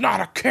like, it's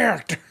not a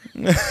character.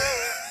 And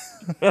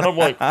I'm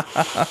like,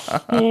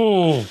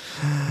 oh.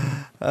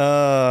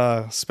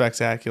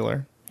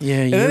 Spectacular.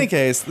 Yeah. In any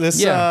case,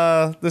 this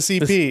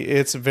EP,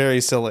 it's very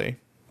silly.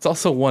 It's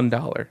also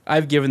 $1.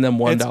 I've given them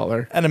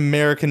 $1. An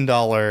American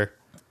dollar.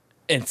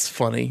 It's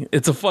funny.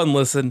 It's a fun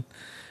listen.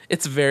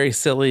 It's very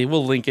silly.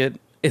 We'll link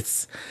it.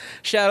 It's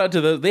shout out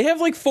to they have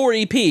like 4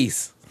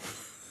 EPs.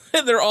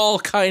 And they're all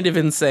kind of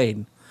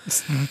insane.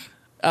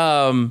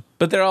 But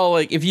they're all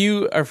like, if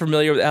you are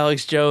familiar with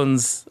Alex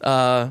Jones,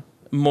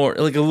 more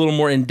like a little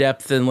more in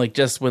depth than like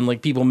just when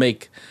like people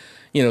make,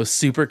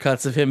 super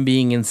cuts of him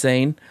being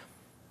insane,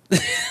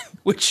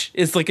 which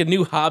is like a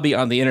new hobby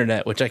on the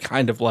internet, which I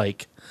kind of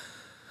like.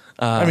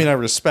 I mean, I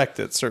respect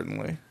it,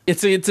 certainly.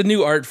 It's a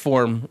new art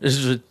form.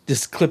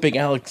 Just clipping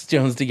Alex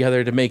Jones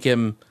together to make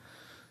him,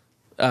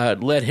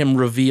 let him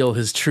reveal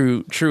his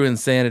true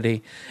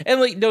insanity. And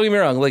like, don't get me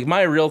wrong, like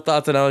my real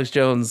thoughts on Alex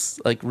Jones,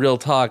 like real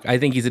talk, I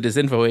think he's a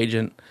disinfo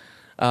agent.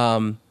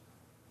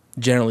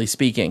 Generally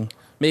speaking,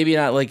 maybe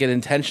not like an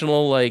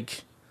intentional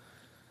like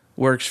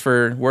works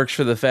for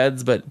the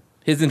feds, but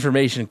his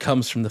information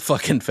comes from the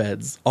fucking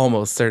feds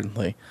almost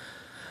certainly.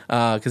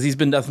 Because he's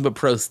been nothing but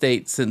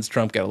pro-state since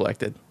Trump got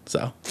elected.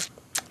 So,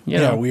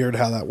 yeah, weird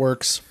how that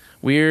works.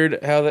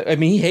 Weird how that... I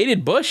mean, he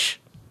hated Bush,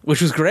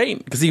 which was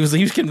great, because he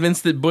was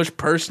convinced that Bush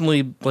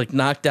personally, like,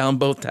 knocked down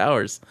both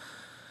towers.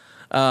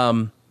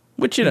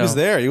 Which, He was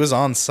there. He was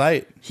on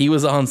site. He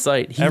was on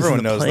site.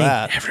 Everyone knows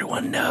that.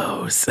 Everyone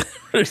knows.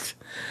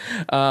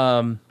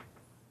 I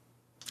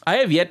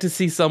have yet to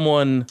see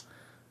someone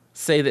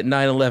say that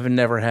 9/11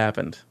 never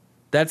happened.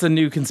 That's a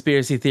new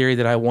conspiracy theory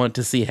that I want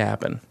to see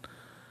happen.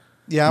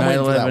 Yeah, I'm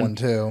waiting for that one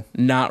too.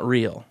 Not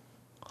real.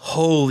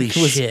 Holy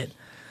shit.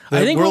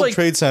 I think World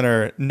Trade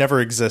Center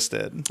never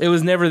existed. It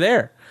was never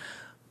there.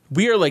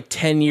 We are like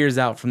 10 years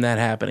out from that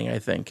happening, I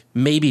think.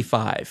 Maybe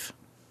 5.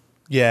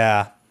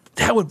 Yeah.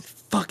 That would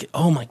fucking...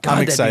 Oh my God,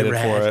 I'm excited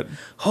that'd be rad. for it.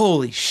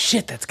 Holy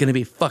shit, that's going to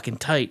be fucking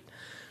tight.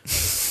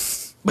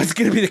 But it's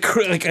going to be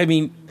like, I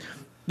mean,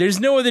 there's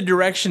no other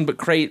direction but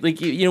crate.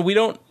 Like, we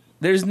don't...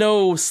 There's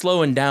no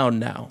slowing down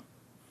now.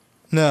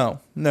 No.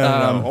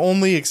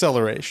 Only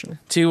acceleration.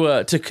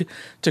 To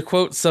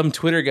quote some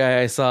Twitter guy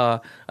I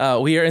saw,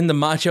 we are in the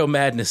macho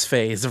madness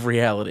phase of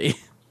reality.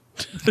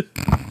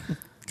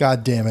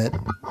 God damn it.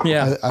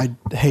 Yeah. I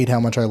hate how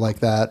much I like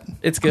that.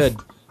 It's good.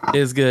 It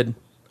is good.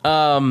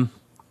 The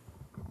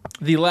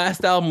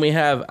last album we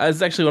have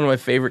is actually one of my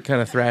favorite kind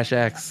of thrash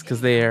acts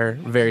because they are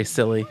very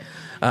silly.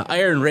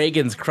 Iron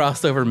Reagan's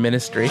Crossover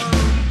Ministry.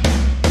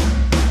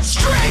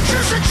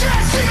 Strangers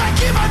suggesting I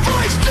keep my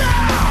voice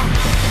down.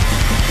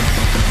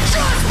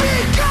 Just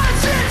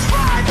because it's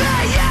 5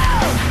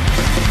 a.m.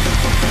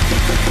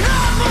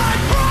 Not my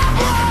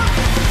problem.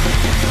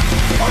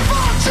 Or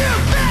fall too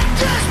big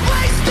this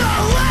place to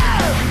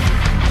live.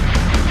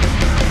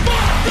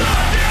 Fuck the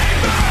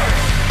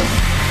neighbors.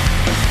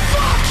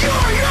 Fuck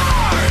your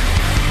yard.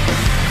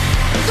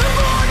 The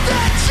more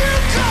that you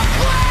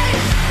complain,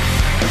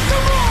 the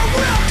more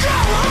we'll go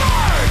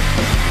hard.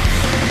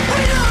 We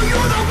know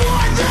you're the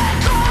one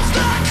that calls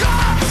the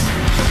cops.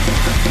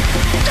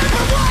 They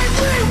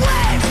politely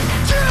wave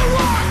to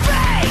our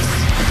face.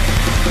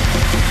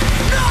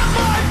 Not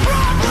my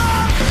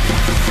problem.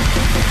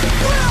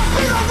 We'll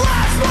be the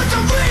last one to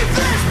leave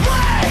this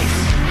place.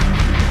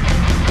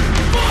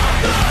 Fuck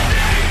the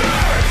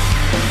neighbors.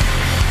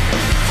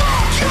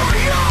 Fuck your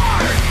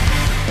yard.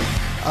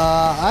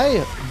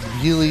 I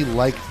really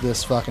like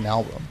this fucking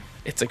album.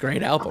 It's a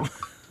great album.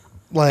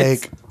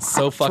 Like It's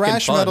so fucking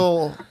thrash fun.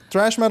 metal.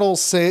 Thrash metal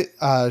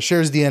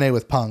shares DNA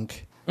with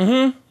punk,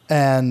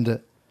 and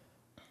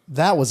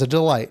that was a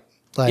delight.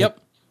 Like, Yep,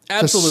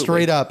 absolutely. just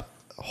straight up.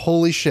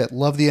 Holy shit!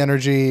 Love the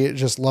energy.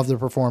 Just love the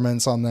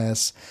performance on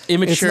this.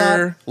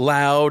 Immature,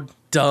 loud,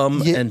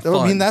 dumb, and fun.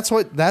 I mean, that's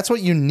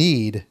what you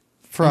need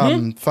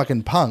from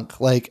fucking punk.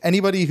 Like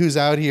anybody who's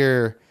out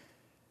here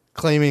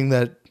claiming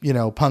that, you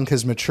know, punk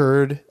has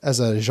matured as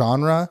a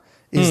genre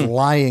is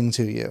lying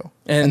to you.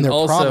 And they're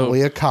also,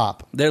 probably a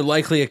cop. They're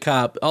likely a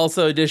cop.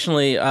 Also,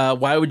 additionally,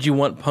 why would you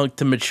want punk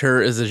to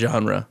mature as a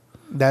genre?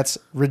 That's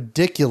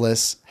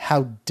ridiculous.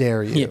 How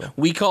dare you? Yeah,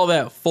 we call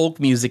that folk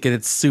music, and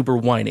it's super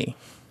whiny.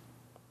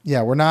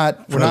 Yeah, we're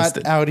not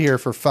Roasted. out here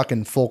for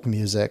fucking folk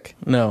music.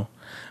 No.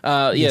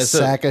 You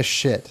sack of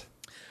shit.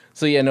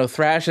 So yeah, no,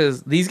 thrash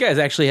is, these guys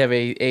actually have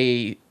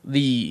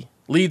the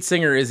lead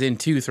singer is in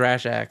 2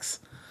 thrash acts.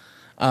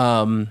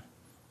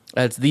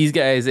 That's these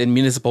guys in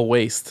Municipal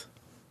Waste.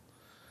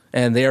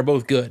 And they are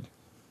both good.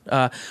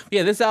 Yeah,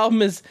 this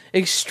album is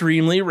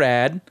extremely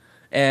rad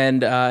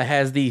and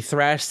has the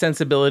thrash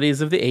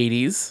sensibilities of the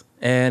 80s.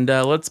 And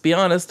let's be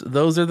honest,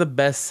 those are the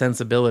best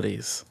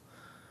sensibilities.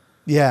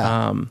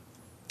 Yeah.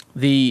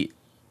 The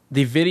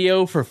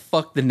video for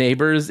Fuck the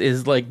Neighbors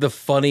is like the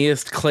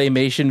funniest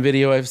claymation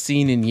video I've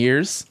seen in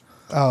years.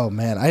 Oh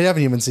man, I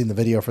haven't even seen the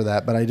video for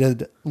that, but I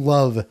did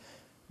love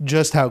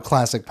just how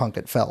classic punk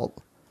it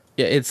felt.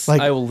 Yeah, it's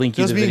Like, I will link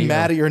you the just video. being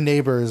mad at your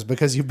neighbors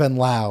because you've been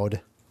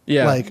loud.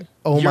 Yeah. Like,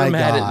 oh You're my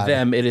mad God. at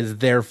them, it is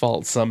their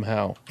fault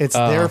somehow. It's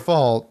their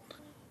fault.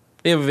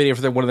 They have a video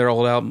for one of their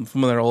old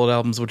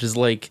albums, which is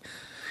like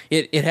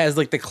it has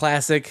like the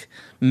classic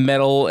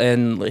metal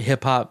and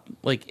hip hop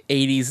like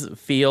 80s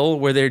feel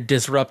where they're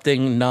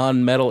disrupting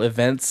non-metal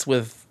events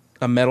with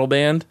a metal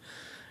band.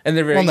 And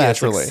they're very Well,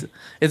 naturally.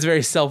 it's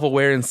very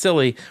self-aware and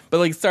silly, but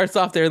like it starts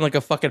off there in like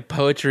a fucking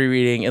poetry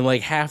reading, and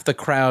like half the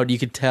crowd you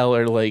could tell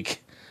are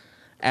like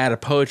at a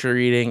poetry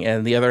reading,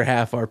 and the other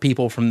half are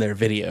people from their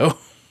video.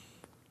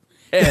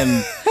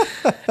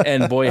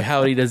 And boy,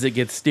 howdy does it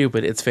get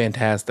stupid. It's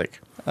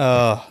fantastic.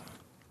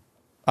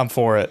 I'm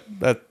for it.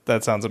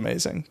 That sounds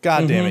amazing.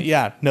 God damn it.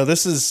 Yeah. No,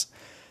 this is,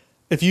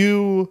 if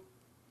you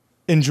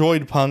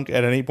enjoyed punk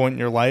at any point in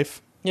your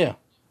life, Yeah.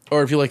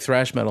 Or if you like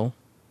thrash metal,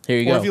 here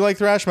you or go. if you like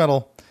thrash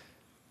metal,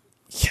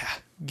 yeah,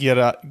 get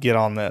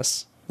on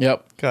this.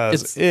 Yep.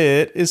 Because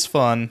it is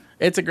fun.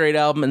 It's a great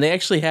album, and they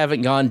actually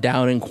haven't gone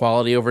down in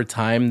quality over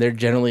time. They're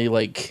generally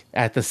like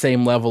at the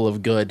same level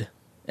of good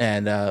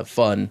and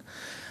fun.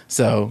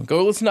 So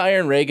go listen to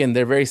Iron Reagan.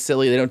 They're very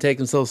silly. They don't take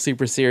themselves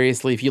super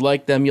seriously. If you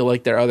like them, you'll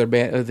like their other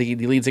band, the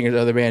lead singer's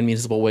other band,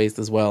 Municipal Waste,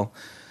 as well.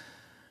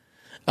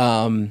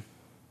 They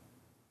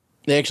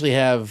actually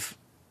have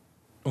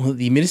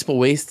the Municipal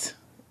Waste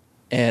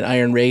and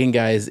Iron Reagan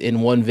guys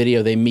in one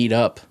video. They meet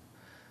up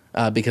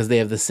because they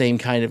have the same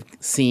kind of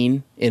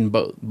scene in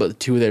both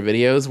 2 of their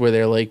videos where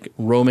they're like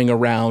roaming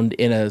around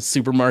in a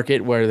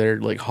supermarket where they're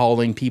like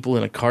hauling people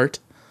in a cart.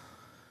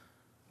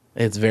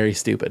 It's very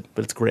stupid,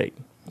 but it's great.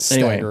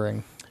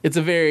 Staggering. Anyway, it's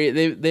a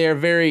they are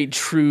very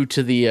true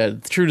to the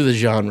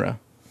genre,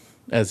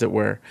 as it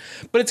were.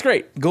 But it's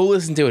great. Go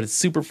listen to it. It's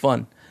super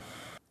fun.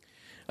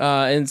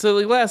 And so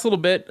the last little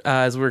bit,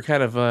 as we're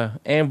kind of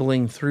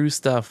ambling through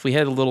stuff, we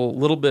had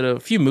a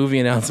few movie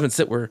announcements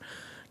that were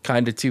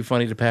kind of too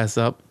funny to pass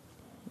up.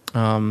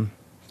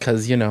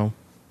 Because, you know,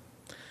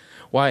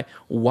 why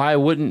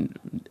wouldn't...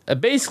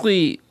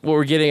 basically, what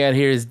we're getting at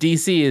here is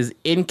DC is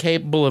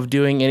incapable of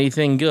doing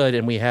anything good,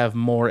 and we have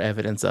more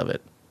evidence of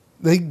it.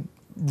 They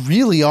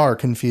really are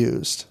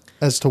confused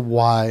as to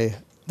why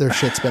their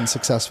shit's been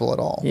successful at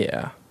all.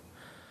 Yeah.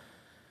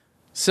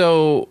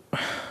 So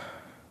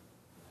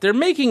they're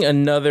making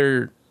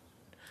another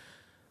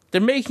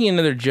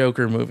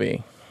Joker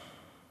movie.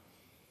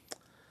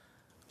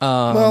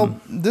 Well,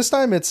 this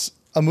time it's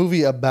a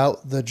movie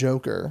about the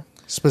Joker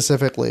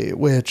specifically,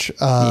 which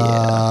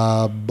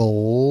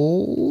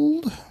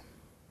bold.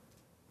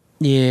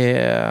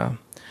 Yeah.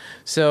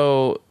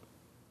 So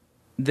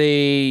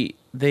they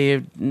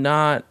have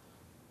not.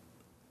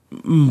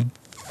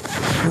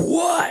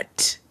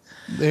 What?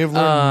 They have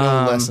learned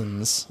no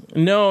lessons.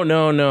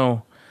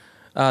 No.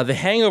 The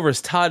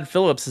Hangover's Todd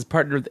Phillips has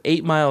partnered with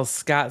 8 Mile's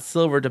Scott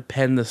Silver to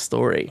pen the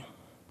story.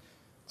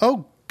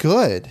 Oh,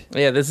 good.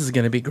 Yeah, this is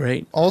going to be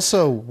great.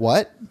 Also,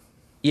 what?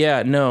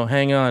 Yeah, no,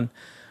 hang on.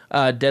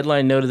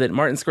 Deadline noted that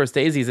Martin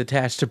Scorsese is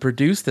attached to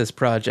produce this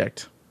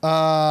project.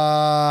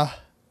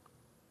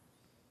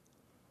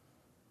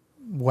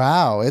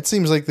 Wow, it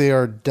seems like they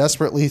are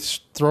desperately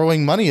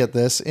throwing money at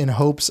this in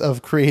hopes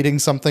of creating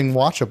something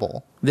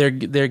watchable. They're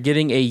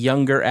getting a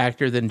younger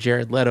actor than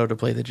Jared Leto to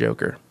play the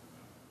Joker.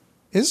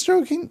 Is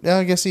Joaquin?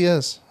 I guess he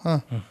is. Huh.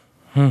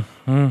 Look,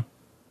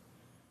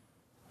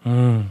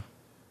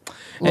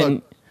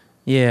 And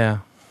yeah,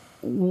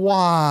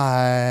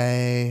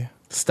 why?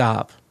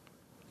 stop.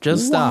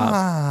 Just stop.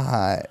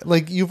 Why?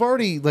 Like, you've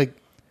already, like,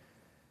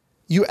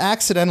 you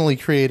accidentally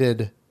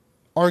created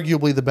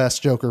arguably the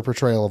best Joker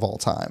portrayal of all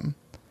time.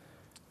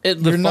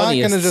 You're not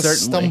going to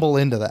just stumble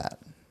into that.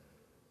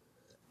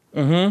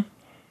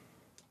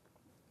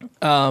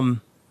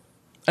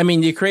 I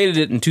mean, you created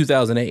it in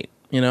 2008,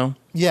 you know?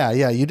 Yeah,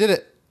 you did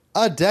it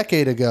a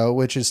decade ago,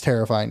 which is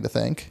terrifying to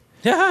think.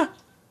 Yeah.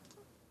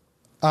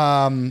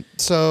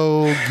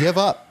 So give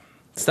up.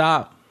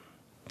 Stop.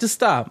 Just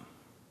stop.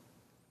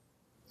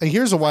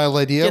 Here's a wild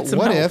idea. Get some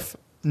What help. if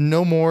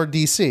no more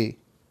DC?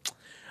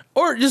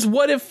 Or just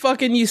what if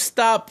fucking you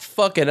stop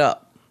fucking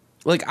up?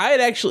 Like, I had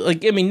actually,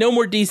 like, I mean, no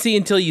more DC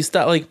until you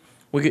stop. Like,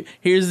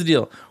 here's the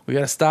deal. We got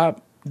to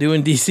stop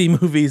doing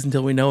DC movies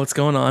until we know what's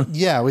going on.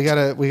 Yeah, we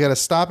gotta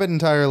stop it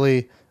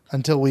entirely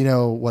until we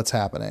know what's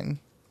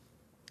happening.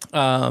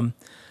 But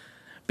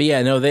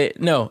yeah,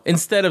 no,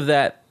 instead of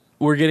that,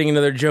 we're getting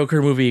another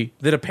Joker movie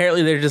that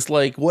apparently they're just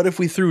like, what if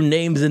we threw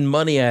names and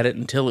money at it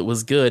until it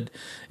was good?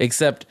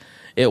 Except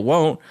it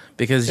won't,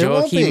 because It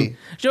won't be.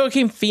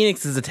 Joaquin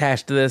Phoenix is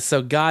attached to this,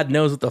 so God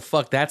knows what the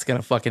fuck that's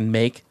gonna fucking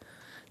make.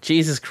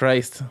 Jesus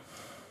Christ.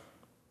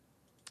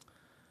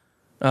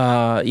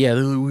 Yeah,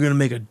 we're gonna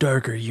make a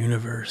darker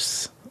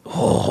universe.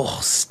 Oh,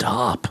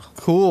 stop.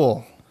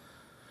 Cool.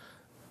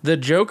 The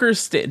Joker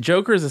is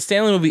a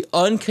Stanley movie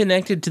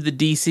unconnected to the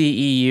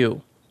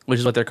DCEU, which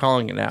is what they're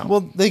calling it now.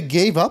 Well, they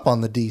gave up on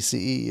the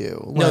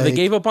DCEU. No, they Like-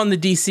 gave up on the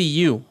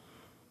DCU.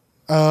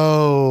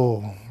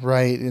 Oh,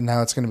 right. And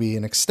now it's going to be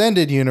an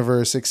extended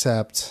universe,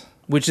 except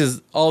Which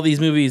is all these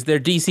movies, they're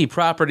DC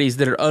properties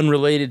that are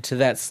unrelated to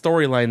that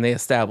storyline they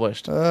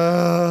established.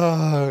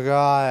 oh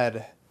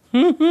god.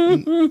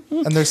 And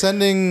they're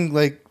sending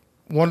like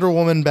Wonder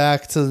Woman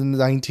back to the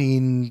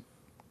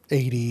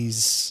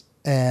 1980s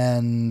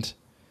and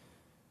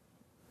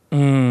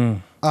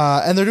and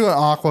they're doing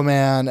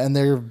Aquaman, and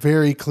they're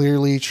very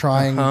clearly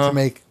trying to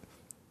make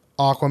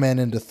Aquaman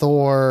into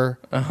Thor.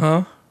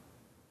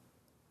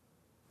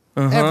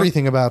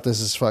 Everything about this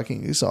is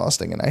fucking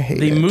exhausting, and I hate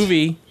The it.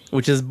 movie,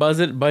 which is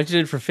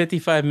budgeted for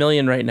 $55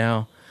 million right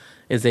now,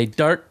 is a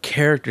dark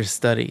character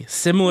study,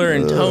 similar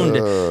in tone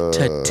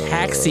to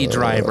Taxi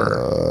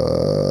Driver.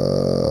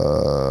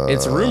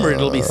 It's rumored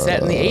it'll be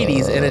set in the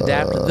 80s and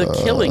adapt The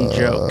Killing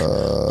Joke.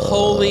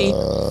 Holy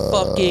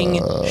fucking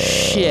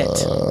shit.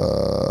 Here's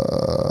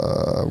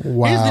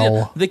the deal.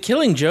 Wow. The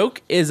Killing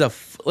Joke is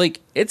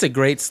it's a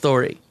great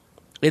story.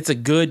 It's a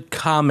good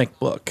comic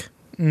book.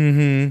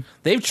 Mm-hmm.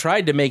 They've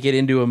tried to make it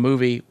into a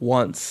movie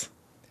once.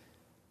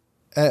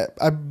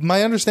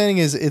 My understanding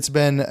is it's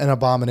been an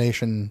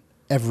abomination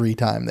every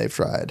time they've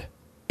tried.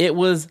 It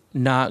was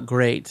not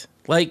great.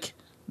 Like,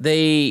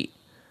 this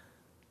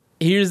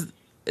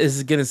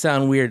is gonna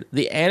sound weird.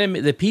 The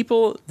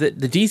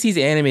DC's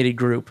animated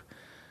group,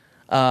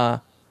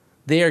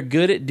 they are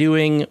good at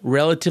doing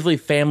relatively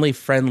family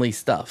friendly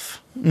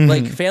stuff,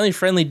 like family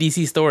friendly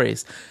DC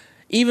stories.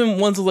 Even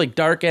ones with like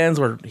dark ends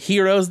where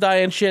heroes die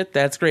and shit.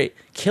 That's great.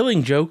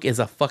 Killing Joke is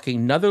a fucking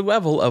another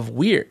level of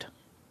weird.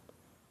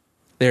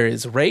 There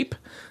is rape.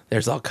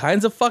 There's all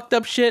kinds of fucked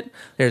up shit.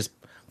 There's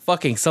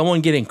fucking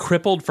someone getting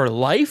crippled for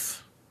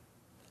life.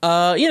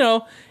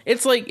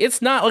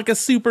 It's not like a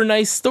super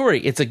nice story.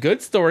 It's a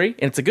good story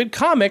and it's a good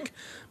comic,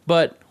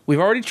 but we've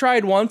already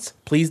tried once.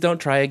 Please don't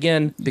try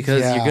again, because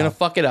Yeah. you're gonna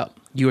fuck it up.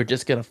 You are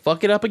just gonna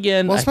fuck it up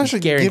again. Well, I can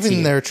especially guarantee given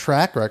it. their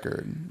track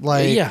record.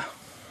 Like, Yeah.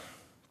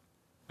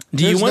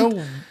 Do you there's want?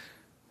 no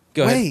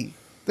Go ahead. way.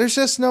 There's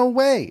just no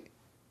way.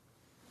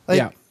 Like,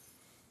 Yeah.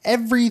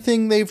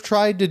 everything they've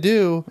tried to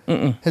do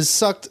has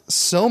sucked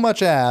so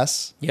much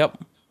ass, Yep.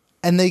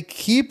 and they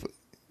keep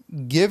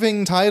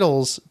giving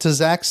titles to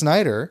Zack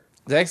Snyder,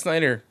 Zack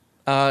Snyder.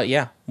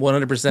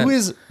 100%. who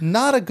is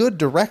not a good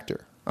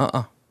director.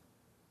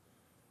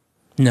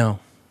 No,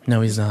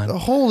 he's not.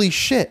 Holy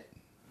shit.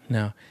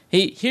 No.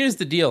 Here's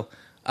the deal.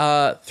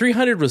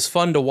 300 was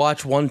fun to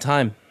watch one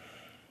time.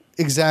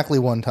 Exactly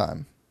one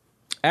time.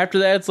 After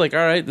that, it's like, all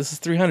right, this is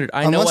 300.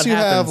 I know Unless what you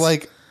happens. have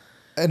like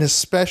an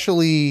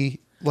especially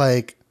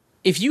like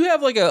If you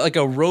have like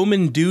a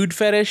Roman dude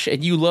fetish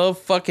and you love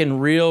fucking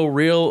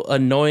real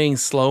annoying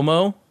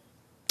slow-mo,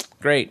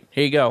 great.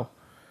 Here you go.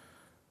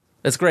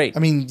 That's great. I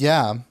mean,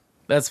 yeah.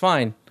 That's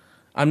fine.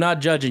 I'm not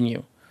judging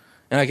you.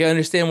 And I can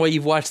understand why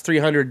you've watched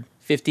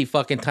 350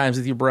 fucking times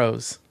with your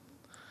bros.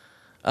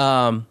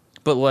 But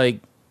like,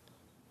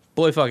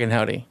 boy fucking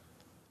howdy.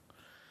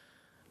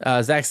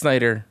 Zack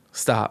Snyder,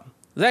 stop.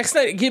 Zack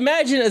Snyder, can you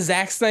imagine a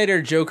Zack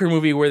Snyder Joker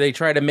movie where they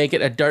try to make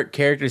it a dark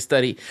character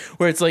study,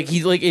 where it's like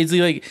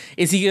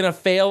is he gonna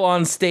fail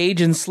on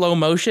stage in slow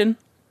motion?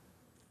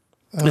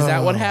 Is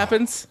that what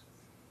happens?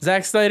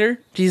 Zack Snyder?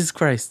 Jesus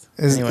Christ.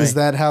 Anyway. Is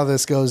that how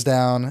this goes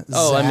down?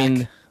 Oh, Zack? I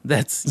mean,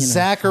 that's, you know.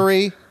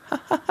 Zachary.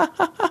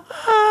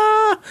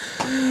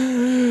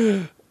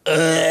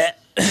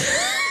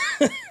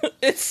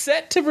 It's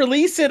set to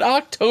release in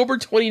October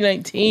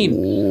 2019.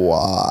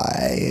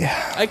 Why?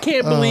 I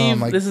can't believe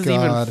my this is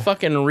God. even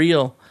fucking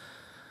real.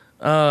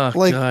 Oh,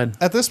 Like, God.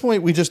 at this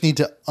point, we just need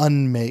to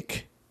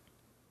unmake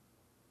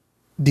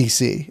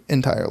DC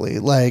entirely.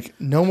 Like,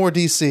 no more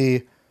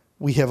DC.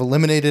 We have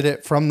eliminated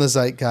it from the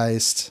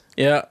zeitgeist.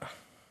 Yeah.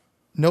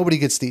 Nobody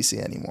gets DC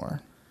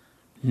anymore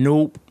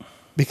Nope.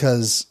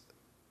 because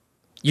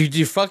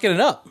You're fucking it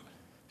up.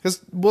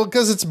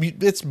 Because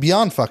it's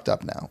beyond fucked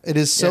up now. It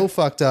is so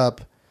fucked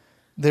up.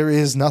 There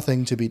is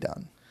nothing to be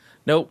done.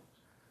 Nope.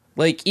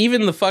 Like,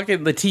 even the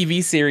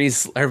TV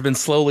series have been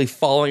slowly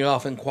falling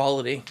off in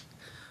quality.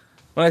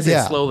 When I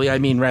say slowly, I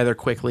mean rather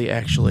quickly,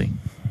 actually.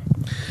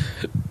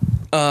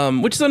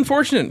 Which is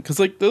unfortunate, because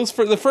like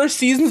the first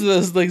seasons of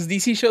those like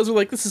DC shows were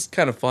like, this is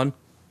kind of fun.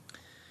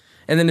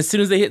 And then as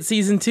soon as they hit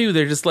season 2,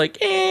 they're just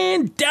like,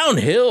 and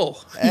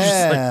downhill. You're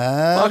just like,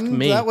 fuck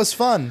me. That was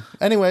fun.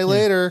 Anyway,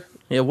 later.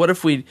 Yeah, what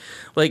if we,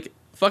 like,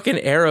 fucking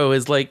Arrow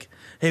is like,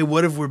 hey,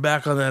 what if we're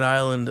back on that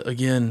island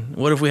again?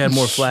 What if we had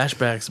more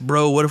flashbacks?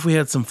 Bro, what if we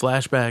had some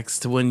flashbacks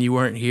to when you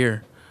weren't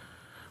here?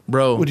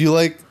 Bro. Would you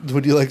like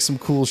some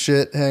cool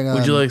shit? Hang on.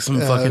 Would you like some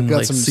fucking, got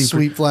like, some super,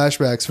 sweet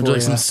flashbacks for you? Would you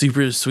like some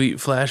super sweet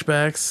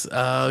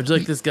flashbacks? Would you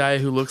like this guy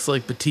who looks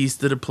like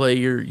Batista to play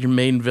your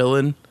main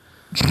villain?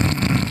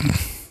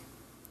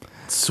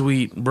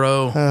 Sweet,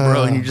 bro.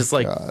 And you're just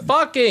like,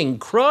 fucking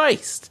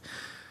Christ.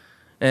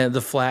 And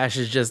the Flash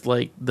is just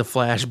like the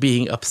Flash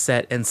being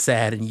upset and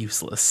sad and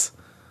useless.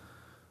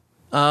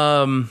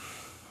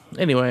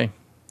 Anyway,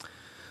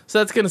 so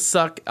that's gonna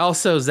suck.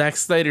 Also, Zack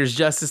Snyder's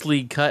Justice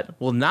League cut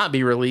will not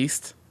be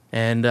released,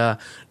 and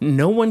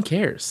no one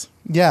cares.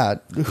 Yeah,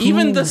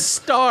 even the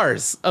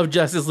stars of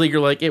Justice League are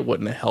like, it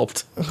wouldn't have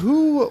helped.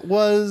 Who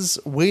was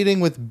waiting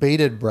with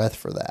bated breath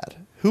for that?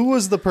 Who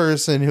was the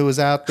person who was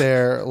out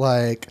there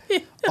like,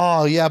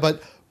 oh yeah,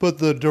 but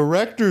the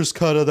director's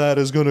cut of that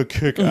is gonna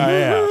kick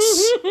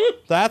ass.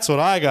 That's what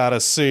I gotta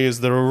see is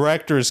the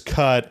director's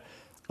cut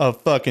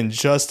of fucking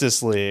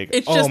Justice League.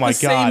 It's just my the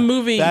same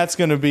movie. That's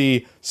gonna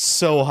be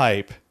so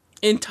hype.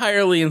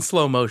 Entirely in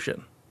slow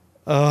motion.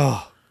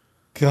 Oh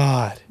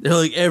God. They're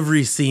like,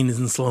 every scene is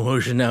in slow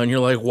motion now, and you're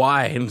like,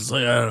 why? And it's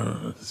like, I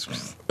don't know.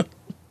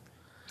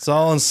 It's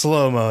all in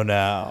slow-mo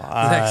now.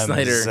 Zack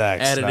Snyder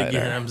at it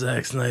again. I'm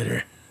Zack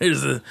Snyder.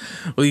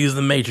 We'll use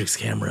the Matrix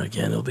camera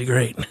again. It'll be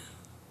great.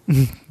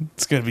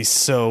 It's gonna be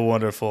so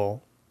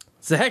wonderful.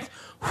 Zack,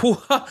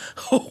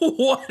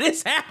 what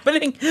is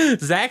happening?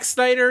 Zack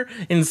Snyder,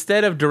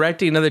 instead of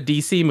directing another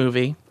DC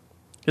movie,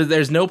 because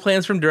there's no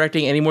plans from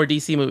directing any more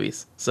DC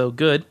movies, so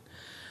good.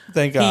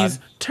 Thank God. He's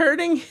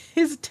turning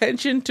his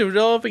attention to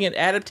developing an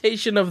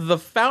adaptation of The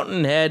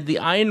Fountainhead, the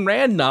Ayn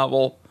Rand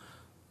novel.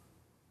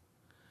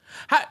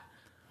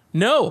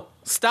 No,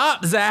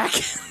 stop, Zach.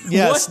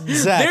 Yes,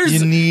 Zach,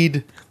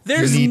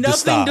 there's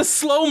nothing to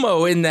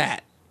slow-mo in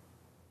that.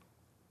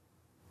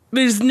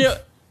 There's no.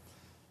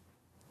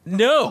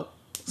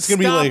 It's gonna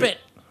be like it.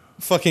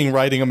 Fucking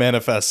writing a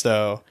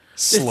manifesto.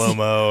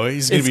 Slow-mo.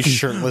 He's gonna be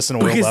shirtless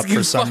and oiled up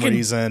for some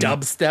reason.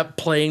 Dubstep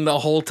playing the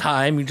whole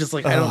time. You're just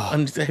like, I don't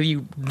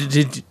understand.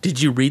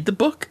 Did you read the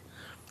book?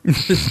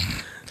 This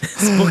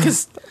book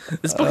is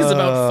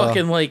about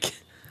fucking like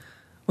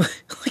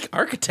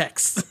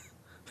architects.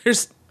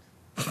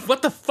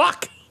 What the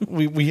fuck?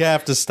 We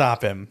have to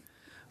stop him.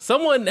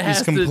 Someone has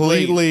He's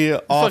completely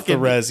to, off the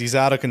res. He's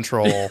out of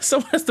control.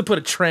 Someone has to put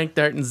a trank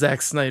dart in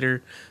Zack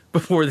Snyder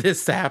before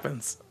this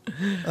happens.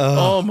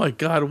 Oh my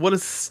God, what a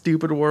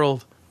stupid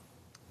world.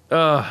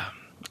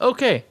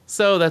 Okay,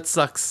 so that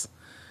sucks.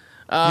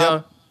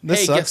 Yep,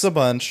 this sucks a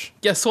bunch.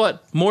 Guess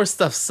what? More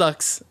stuff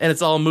sucks, and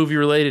it's all movie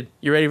related.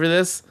 You ready for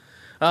this?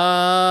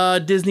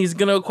 Disney's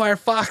gonna acquire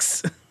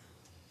Fox.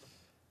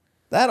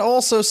 That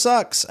also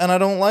sucks, and I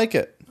don't like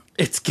it.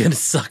 It's gonna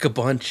suck a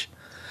bunch.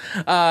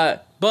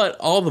 But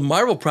all the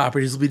Marvel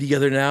properties will be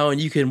together now,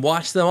 and you can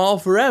watch them all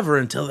forever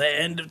until the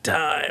end of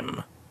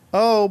time.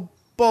 Oh,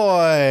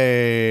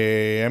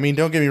 boy. I mean,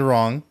 don't get me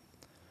wrong.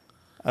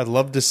 I'd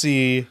love to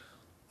see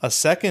a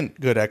second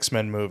good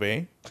X-Men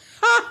movie.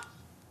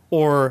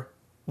 Or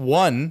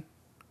one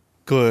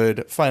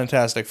good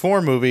Fantastic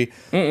Four movie.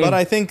 But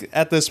I think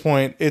at this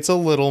point, it's a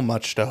little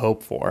much to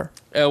hope for.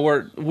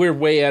 We're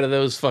way out of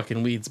those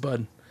fucking weeds,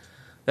 bud.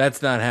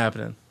 That's not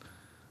happening.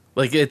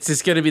 Like, it's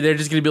just gonna be, they're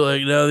just gonna be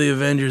like, no, the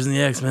Avengers and the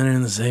X-Men are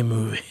in the same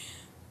movie.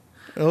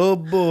 Oh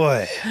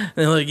boy. And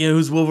they're like,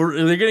 who's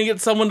Wolverine? They're gonna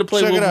get someone to play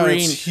Check Wolverine. It out.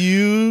 It's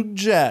Hugh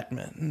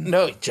Jackman.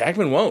 No,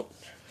 Jackman won't.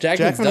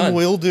 Jackman done.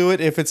 Will do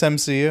it if it's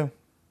MCU.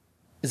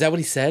 Is that what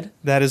he said?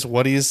 That is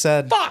what he has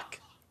said.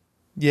 Fuck!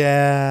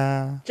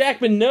 Yeah.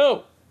 Jackman,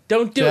 no.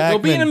 Don't do it. Go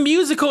be in a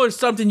musical or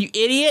something, you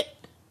idiot.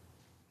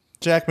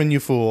 Jackman, you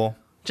fool.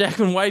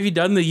 Jackman, why have you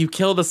done that? You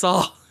killed us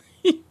all.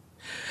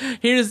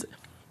 Here's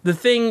the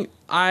thing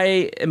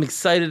I am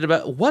excited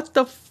about. What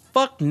the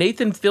fuck?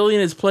 Nathan Fillion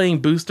is playing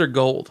Booster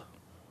Gold.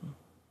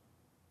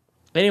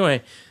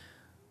 Anyway,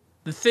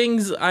 the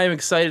things I'm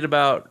excited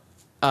about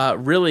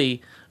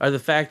really are the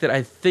fact that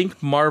I think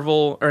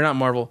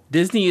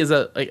Disney is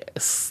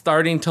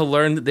starting to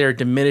learn that they're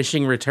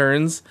diminishing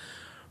returns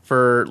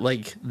for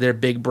like their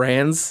big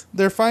brands.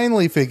 They're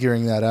finally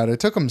figuring that out. It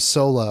took them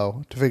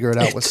Solo to figure it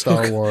out with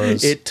Star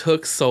Wars. It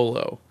took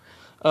Solo.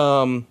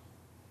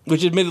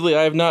 Which admittedly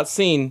I have not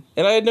seen,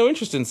 and I had no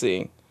interest in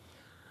seeing.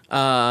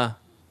 I'm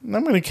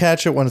going to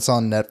catch it when it's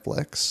on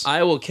Netflix.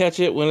 I will catch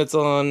it when it's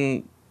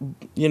on,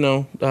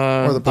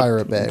 or the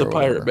Pirate Bay. The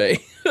Pirate Bay.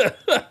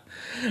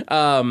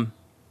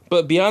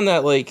 But beyond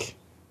that,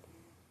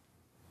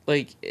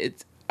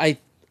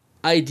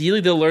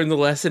 ideally they'll learn the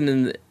lesson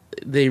and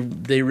they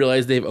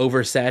realize they've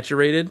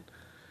oversaturated.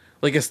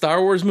 Like a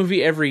Star Wars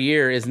movie every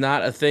year is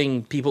not a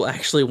thing people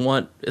actually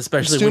want,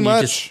 especially It's too when you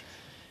much. just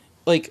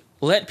like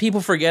let people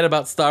forget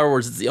about Star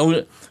Wars. It's the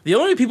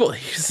only people.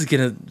 This is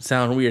gonna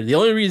sound weird. The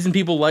only reason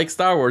people like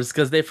Star Wars is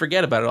because they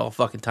forget about it all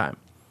fucking time.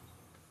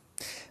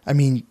 I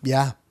mean,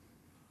 yeah.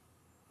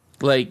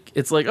 Like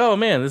it's like, oh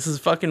man, this is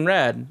fucking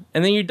rad,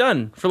 and then you're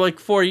done for like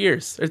 4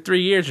 years or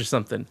 3 years or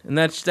something, and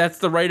that's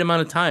the right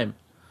amount of time.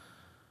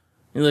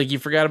 And like you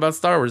forgot about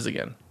Star Wars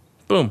again.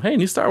 Boom, hey,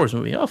 new Star Wars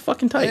movie. Oh,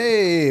 fucking tight.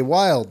 Hey,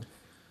 wild.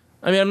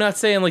 I mean, I'm not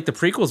saying like the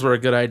prequels were a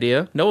good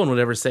idea. No one would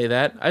ever say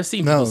that. I've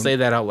seen people say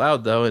that out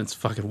loud though, and it's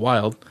fucking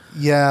wild.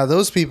 Yeah,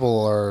 those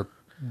people are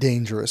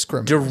dangerous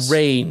criminals.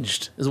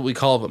 Deranged is what we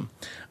call them.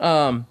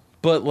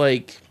 But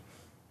like,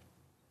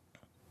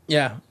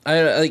 yeah,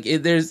 I like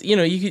it, there's you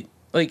could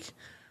like,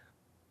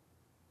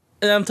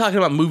 and I'm talking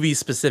about movies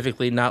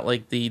specifically, not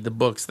like the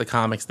books, the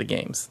comics, the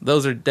games.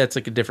 That's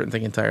like a different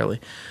thing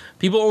entirely.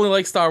 People only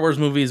like Star Wars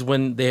movies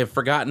when they have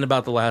forgotten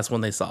about the last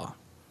one they saw.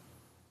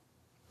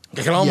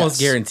 I can almost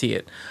guarantee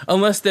it.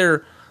 Unless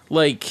they're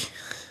like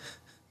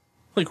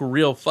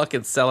real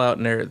fucking sellout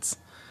nerds.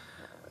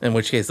 In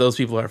which case, those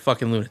people are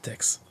fucking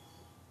lunatics.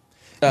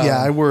 Yeah,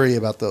 I worry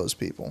about those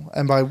people.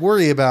 And by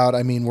worry about,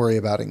 I mean worry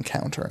about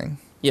encountering.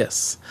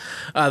 Yes.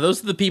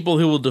 Those are the people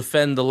who will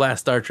defend the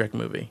last Star Trek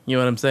movie. You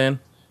know what I'm saying?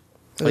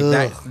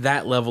 Like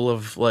that level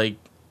of like...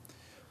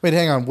 Wait,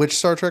 hang on. Which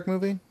Star Trek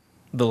movie?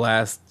 The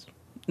last...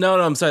 No,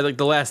 I'm sorry. Like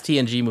the last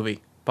TNG movie.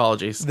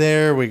 Apologies.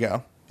 There we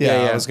go.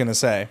 Yeah, I was going to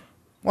say.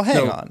 Well,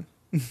 hang on.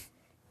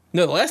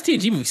 No, the last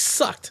TNG movie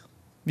sucked.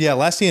 Yeah,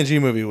 last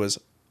TNG movie was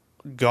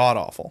god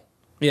awful.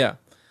 Yeah.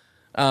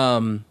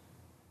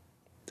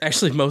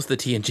 Actually, most of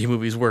the TNG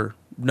movies were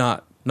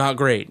not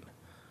great.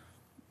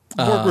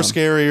 Borg were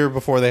scarier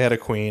before they had a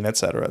queen, et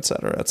cetera, et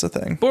cetera. That's a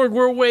thing. Borg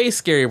were way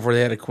scarier before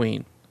they had a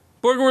queen.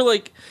 Borg were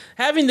like,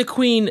 having the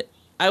queen,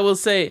 I will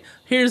say,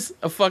 here's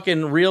a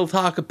fucking real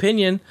talk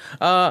opinion.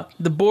 The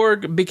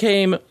Borg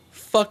became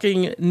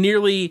fucking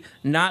nearly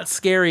not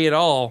scary at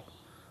all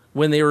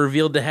when they were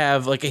revealed to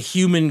have like a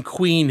human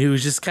queen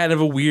who's just kind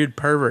of a weird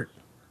pervert.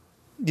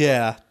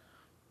 Yeah.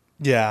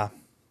 Yeah.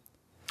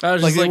 I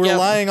was Like just they like, were yeah,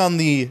 relying on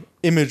the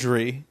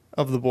imagery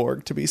of the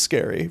Borg to be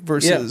scary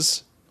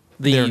versus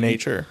their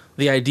nature.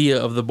 The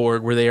idea of the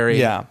Borg where they are a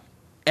Yeah.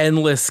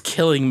 endless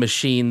killing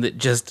machine that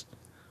just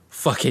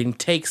fucking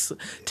takes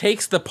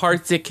the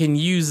parts it can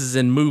use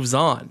and moves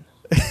on.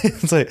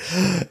 It's like,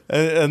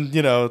 and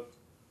you know,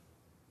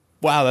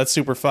 wow, that's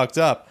super fucked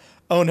up.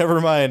 Oh, never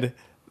mind.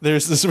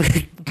 There's this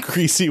very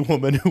greasy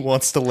woman who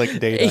wants to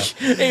lick Data.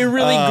 A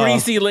really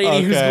greasy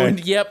lady who's okay. going,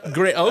 yep,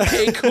 great,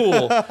 okay,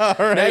 cool.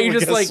 Now you're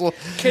just like,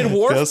 can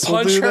Worf guess we'll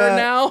punch do her that.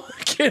 now?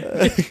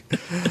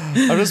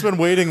 I've just been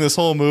waiting this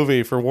whole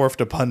movie for Worf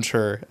to punch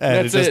her,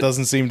 and That's it just it.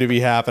 doesn't seem to be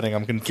happening.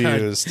 I'm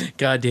confused.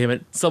 God damn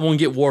it. Someone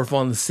get Worf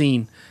on the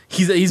scene.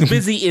 He's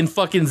busy in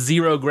fucking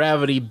zero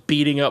gravity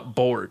beating up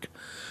Borg.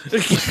 You're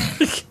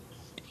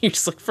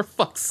just like, for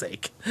fuck's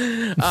sake.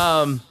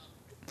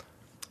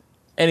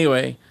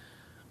 Anyway,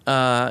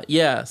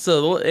 yeah.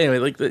 So anyway,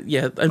 like,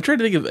 I'm trying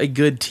to think of a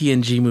good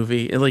TNG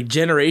movie, and like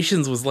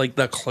Generations was like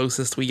the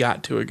closest we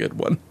got to a good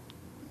one.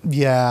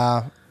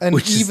 Yeah. And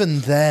Which is- even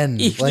then,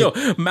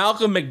 like,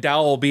 Malcolm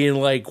McDowell being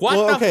like, "What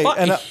Well, the okay, fuck?"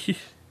 and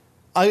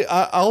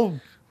I'll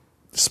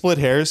split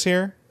hairs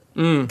here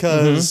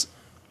because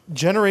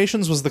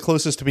Generations was the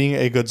closest to being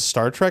a good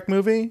Star Trek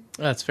movie,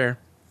 That's fair.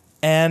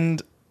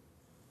 and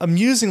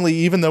amusingly,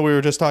 even though we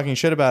were just talking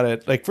shit about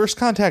it, like First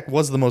Contact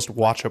was the most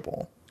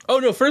watchable. Oh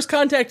no, First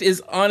Contact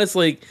is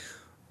honestly,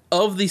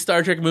 of the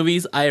Star Trek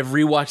movies, I have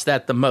rewatched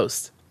that the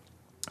most.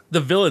 The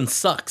villain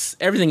sucks.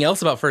 Everything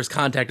else about First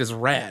Contact is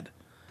rad.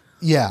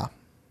 yeah.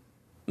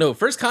 No,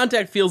 First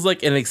Contact feels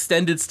like an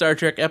extended Star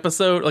Trek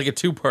episode, like a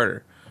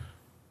two-parter.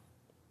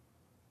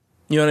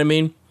 You know what I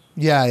mean?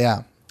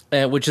 Yeah.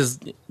 Which is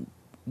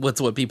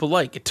what people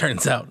like, it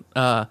turns out.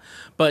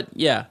 But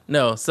yeah,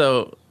 no.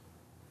 So,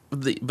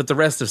 but the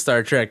rest of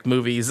Star Trek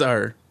movies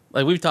are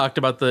like we've talked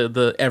about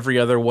the every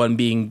other one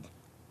being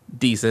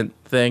decent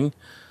thing,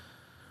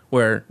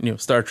 where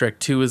Star Trek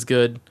 2 is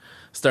good,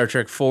 Star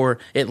Trek 4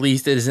 at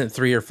least it isn't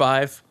 3 or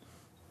 5,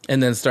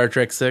 and then Star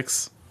Trek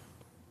 6,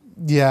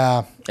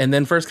 Yeah. and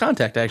then First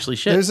Contact. Actually,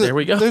 shit. There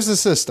we go. There's a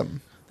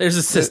system. There's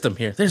a system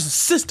here. There's a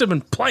system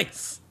in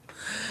place.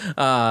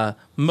 Most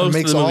It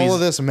makes of the movies all of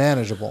this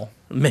manageable.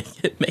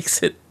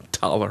 makes it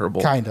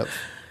tolerable. Kind of.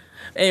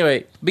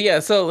 Anyway, but yeah,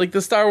 so like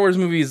the Star Wars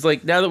movies,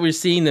 like now that we're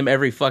seeing them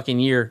every fucking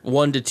year,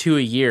 1 to 2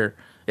 a year,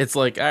 it's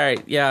like, all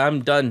right, yeah,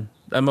 I'm done.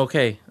 I'm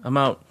okay. I'm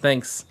out.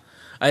 Thanks.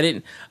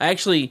 I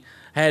actually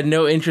had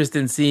no interest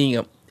in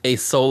seeing a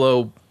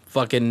solo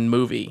fucking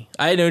movie.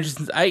 I had no interest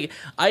in,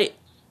 I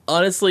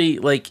honestly,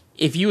 like,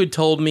 if you had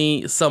told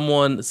me some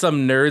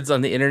nerds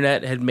on the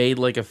internet had made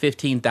like a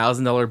 $15,000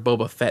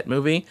 Boba Fett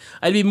movie,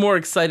 I'd be more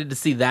excited to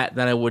see that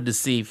than I would to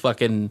see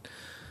fucking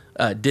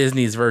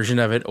Disney's version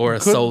of it or a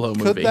solo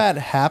movie. Could that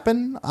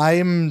happen?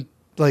 I'm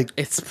like,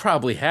 It's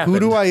probably happened.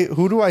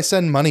 who do I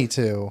send money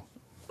to?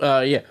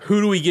 Yeah.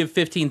 Who do we give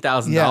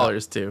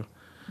 $15,000 to?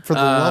 For the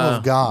love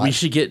of God. We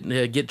should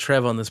get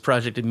Trev on this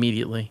project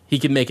immediately. He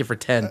can make it for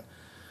 10.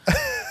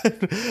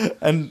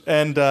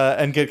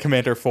 and get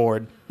Commander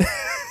Ford.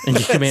 And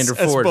get Commander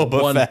as Ford.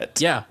 Boba Fett.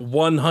 Yeah,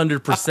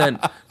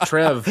 100%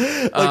 Trev.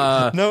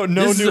 No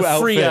this new is a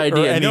free outfit or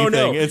idea. No,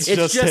 anything. it's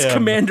It's just him.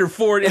 Commander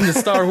Ford in the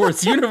Star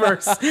Wars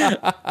universe.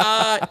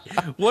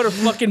 What a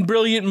fucking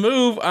brilliant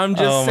move! I'm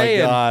just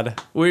saying. Oh my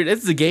God.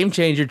 It's a game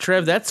changer,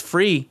 Trev. That's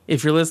free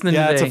if you're listening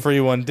Yeah, today. it's a free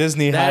one.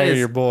 Disney, That hire is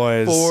your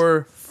boys.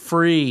 for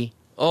free.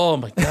 Oh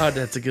my God,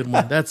 that's a good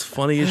one. That's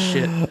funny as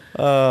shit.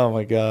 Oh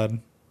my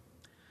God.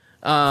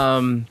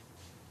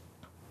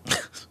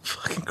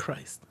 Fucking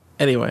Christ.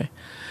 Anyway,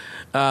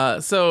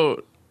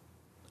 so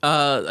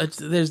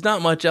there's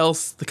not much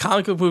else. The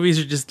comic book movies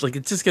are just like,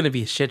 it's just going to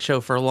be a shit show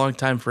for a long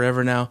time,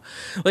 forever now.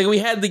 Like, we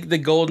had the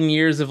golden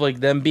years of like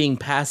them being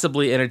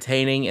passably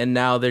entertaining, and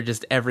now they're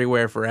just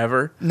everywhere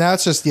forever. Now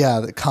it's just,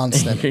 the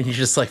constant. And you're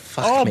just like,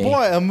 fuck Oh me.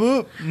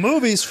 boy,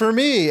 movies for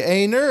me,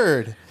 a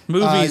nerd.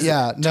 Movies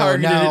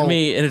targeted now, at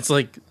me, and it's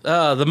like,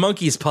 the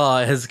monkey's paw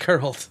has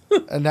curled.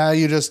 And now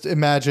you just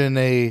imagine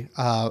a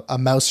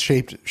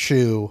mouse-shaped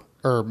shoe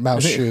or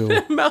mouse shoe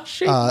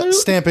Mouse-shaped boot.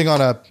 stamping on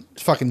a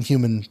fucking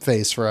human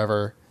face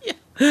forever.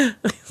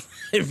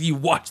 If you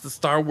watch the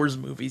Star Wars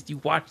movies, you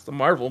watch the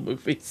Marvel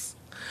movies.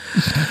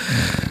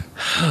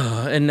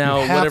 And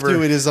now You have whatever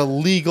to. It is a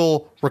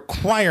legal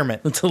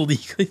requirement. it's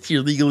illegal.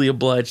 You're legally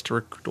obliged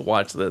to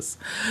watch this.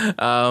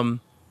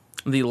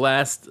 The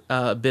last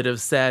bit of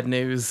sad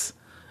news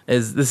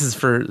is this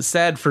is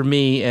sad for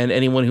me and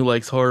anyone who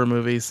likes horror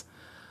movies.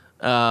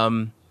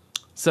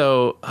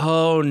 So,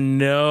 oh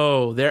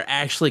no, they're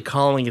actually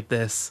calling it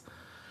this.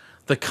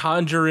 The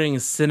Conjuring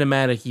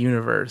Cinematic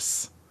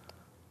Universe.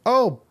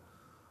 Oh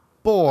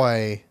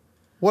boy,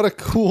 what a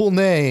cool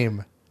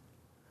name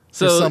for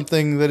So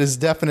something that is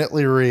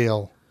definitely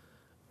real.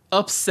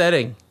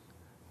 upsetting,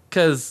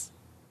 because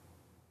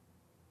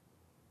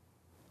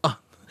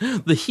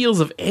the heels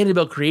of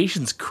Annabelle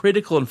Creation's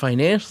critical and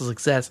financial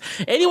success.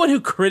 Anyone who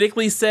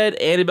critically said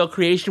Annabelle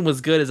Creation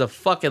was good is a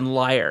fucking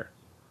liar.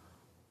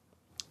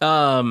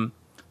 So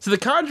the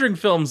Conjuring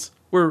films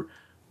were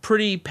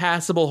pretty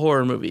passable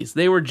horror movies.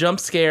 They were jump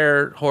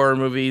scare horror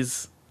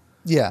movies,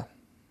 Yeah.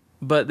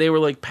 but they were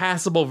like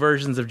passable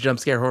versions of jump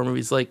scare horror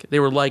movies. Like, they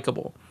were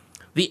likable.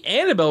 The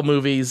Annabelle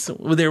movies,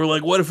 they were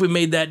like, what if we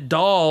made that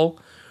doll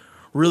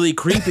really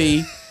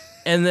creepy?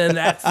 And then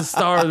that's the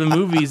star of the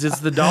movies. It's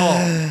the doll.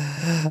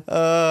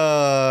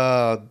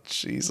 Oh,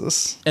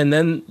 Jesus. And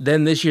then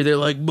this year they're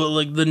like, but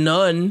like The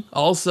Nun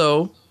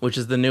also, which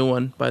is the new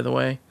one, by the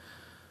way.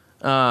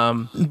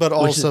 But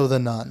also The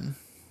Nun.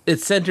 It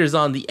centers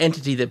on the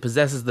entity that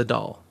possesses the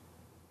doll.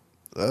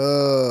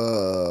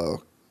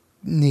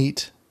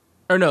 Neat.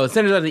 Or no, it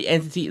centers on the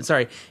entity.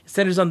 Sorry, it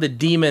centers on the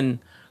demon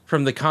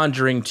from The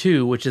Conjuring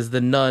 2, which is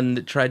the nun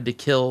that tried to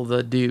kill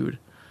the dude.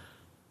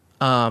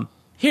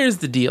 Here's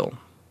the deal.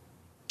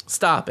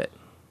 Stop it.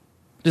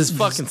 Just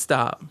fucking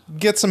stop.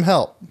 Get some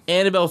help.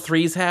 Annabelle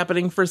 3's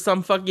happening for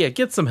some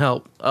get some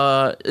help.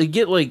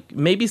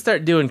 Maybe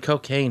start doing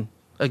cocaine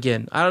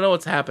again. I don't know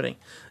what's happening.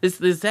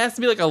 This has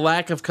to be like a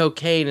lack of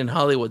cocaine in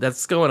Hollywood. That's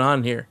what's going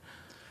on here.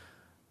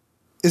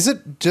 Is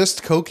it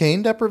just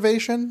cocaine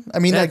deprivation? I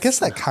mean, I guess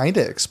that kind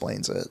of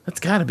explains it. That's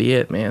gotta be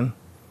it, man.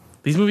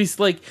 These movies,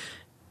 like,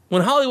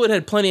 when Hollywood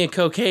had plenty of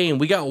cocaine,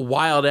 we got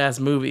wild ass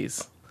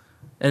movies.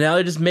 And now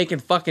they're just making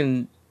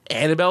fucking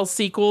Annabelle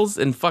sequels,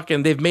 and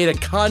fucking they've made a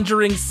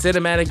Conjuring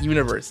cinematic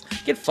universe.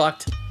 Get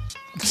fucked.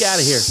 Get out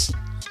of here.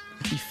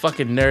 You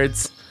fucking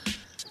nerds.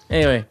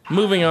 Anyway,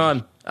 moving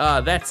on.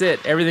 That's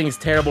it. Everything is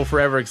terrible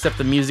forever except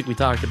the music we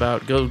talked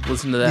about. Go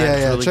listen to that. Yeah,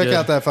 It's really check good.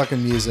 out that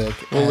fucking music.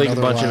 We'll And link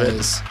a bunch of it.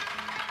 otherwise,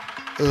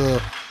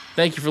 ugh.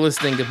 Thank you for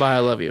listening. Goodbye. I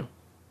love you.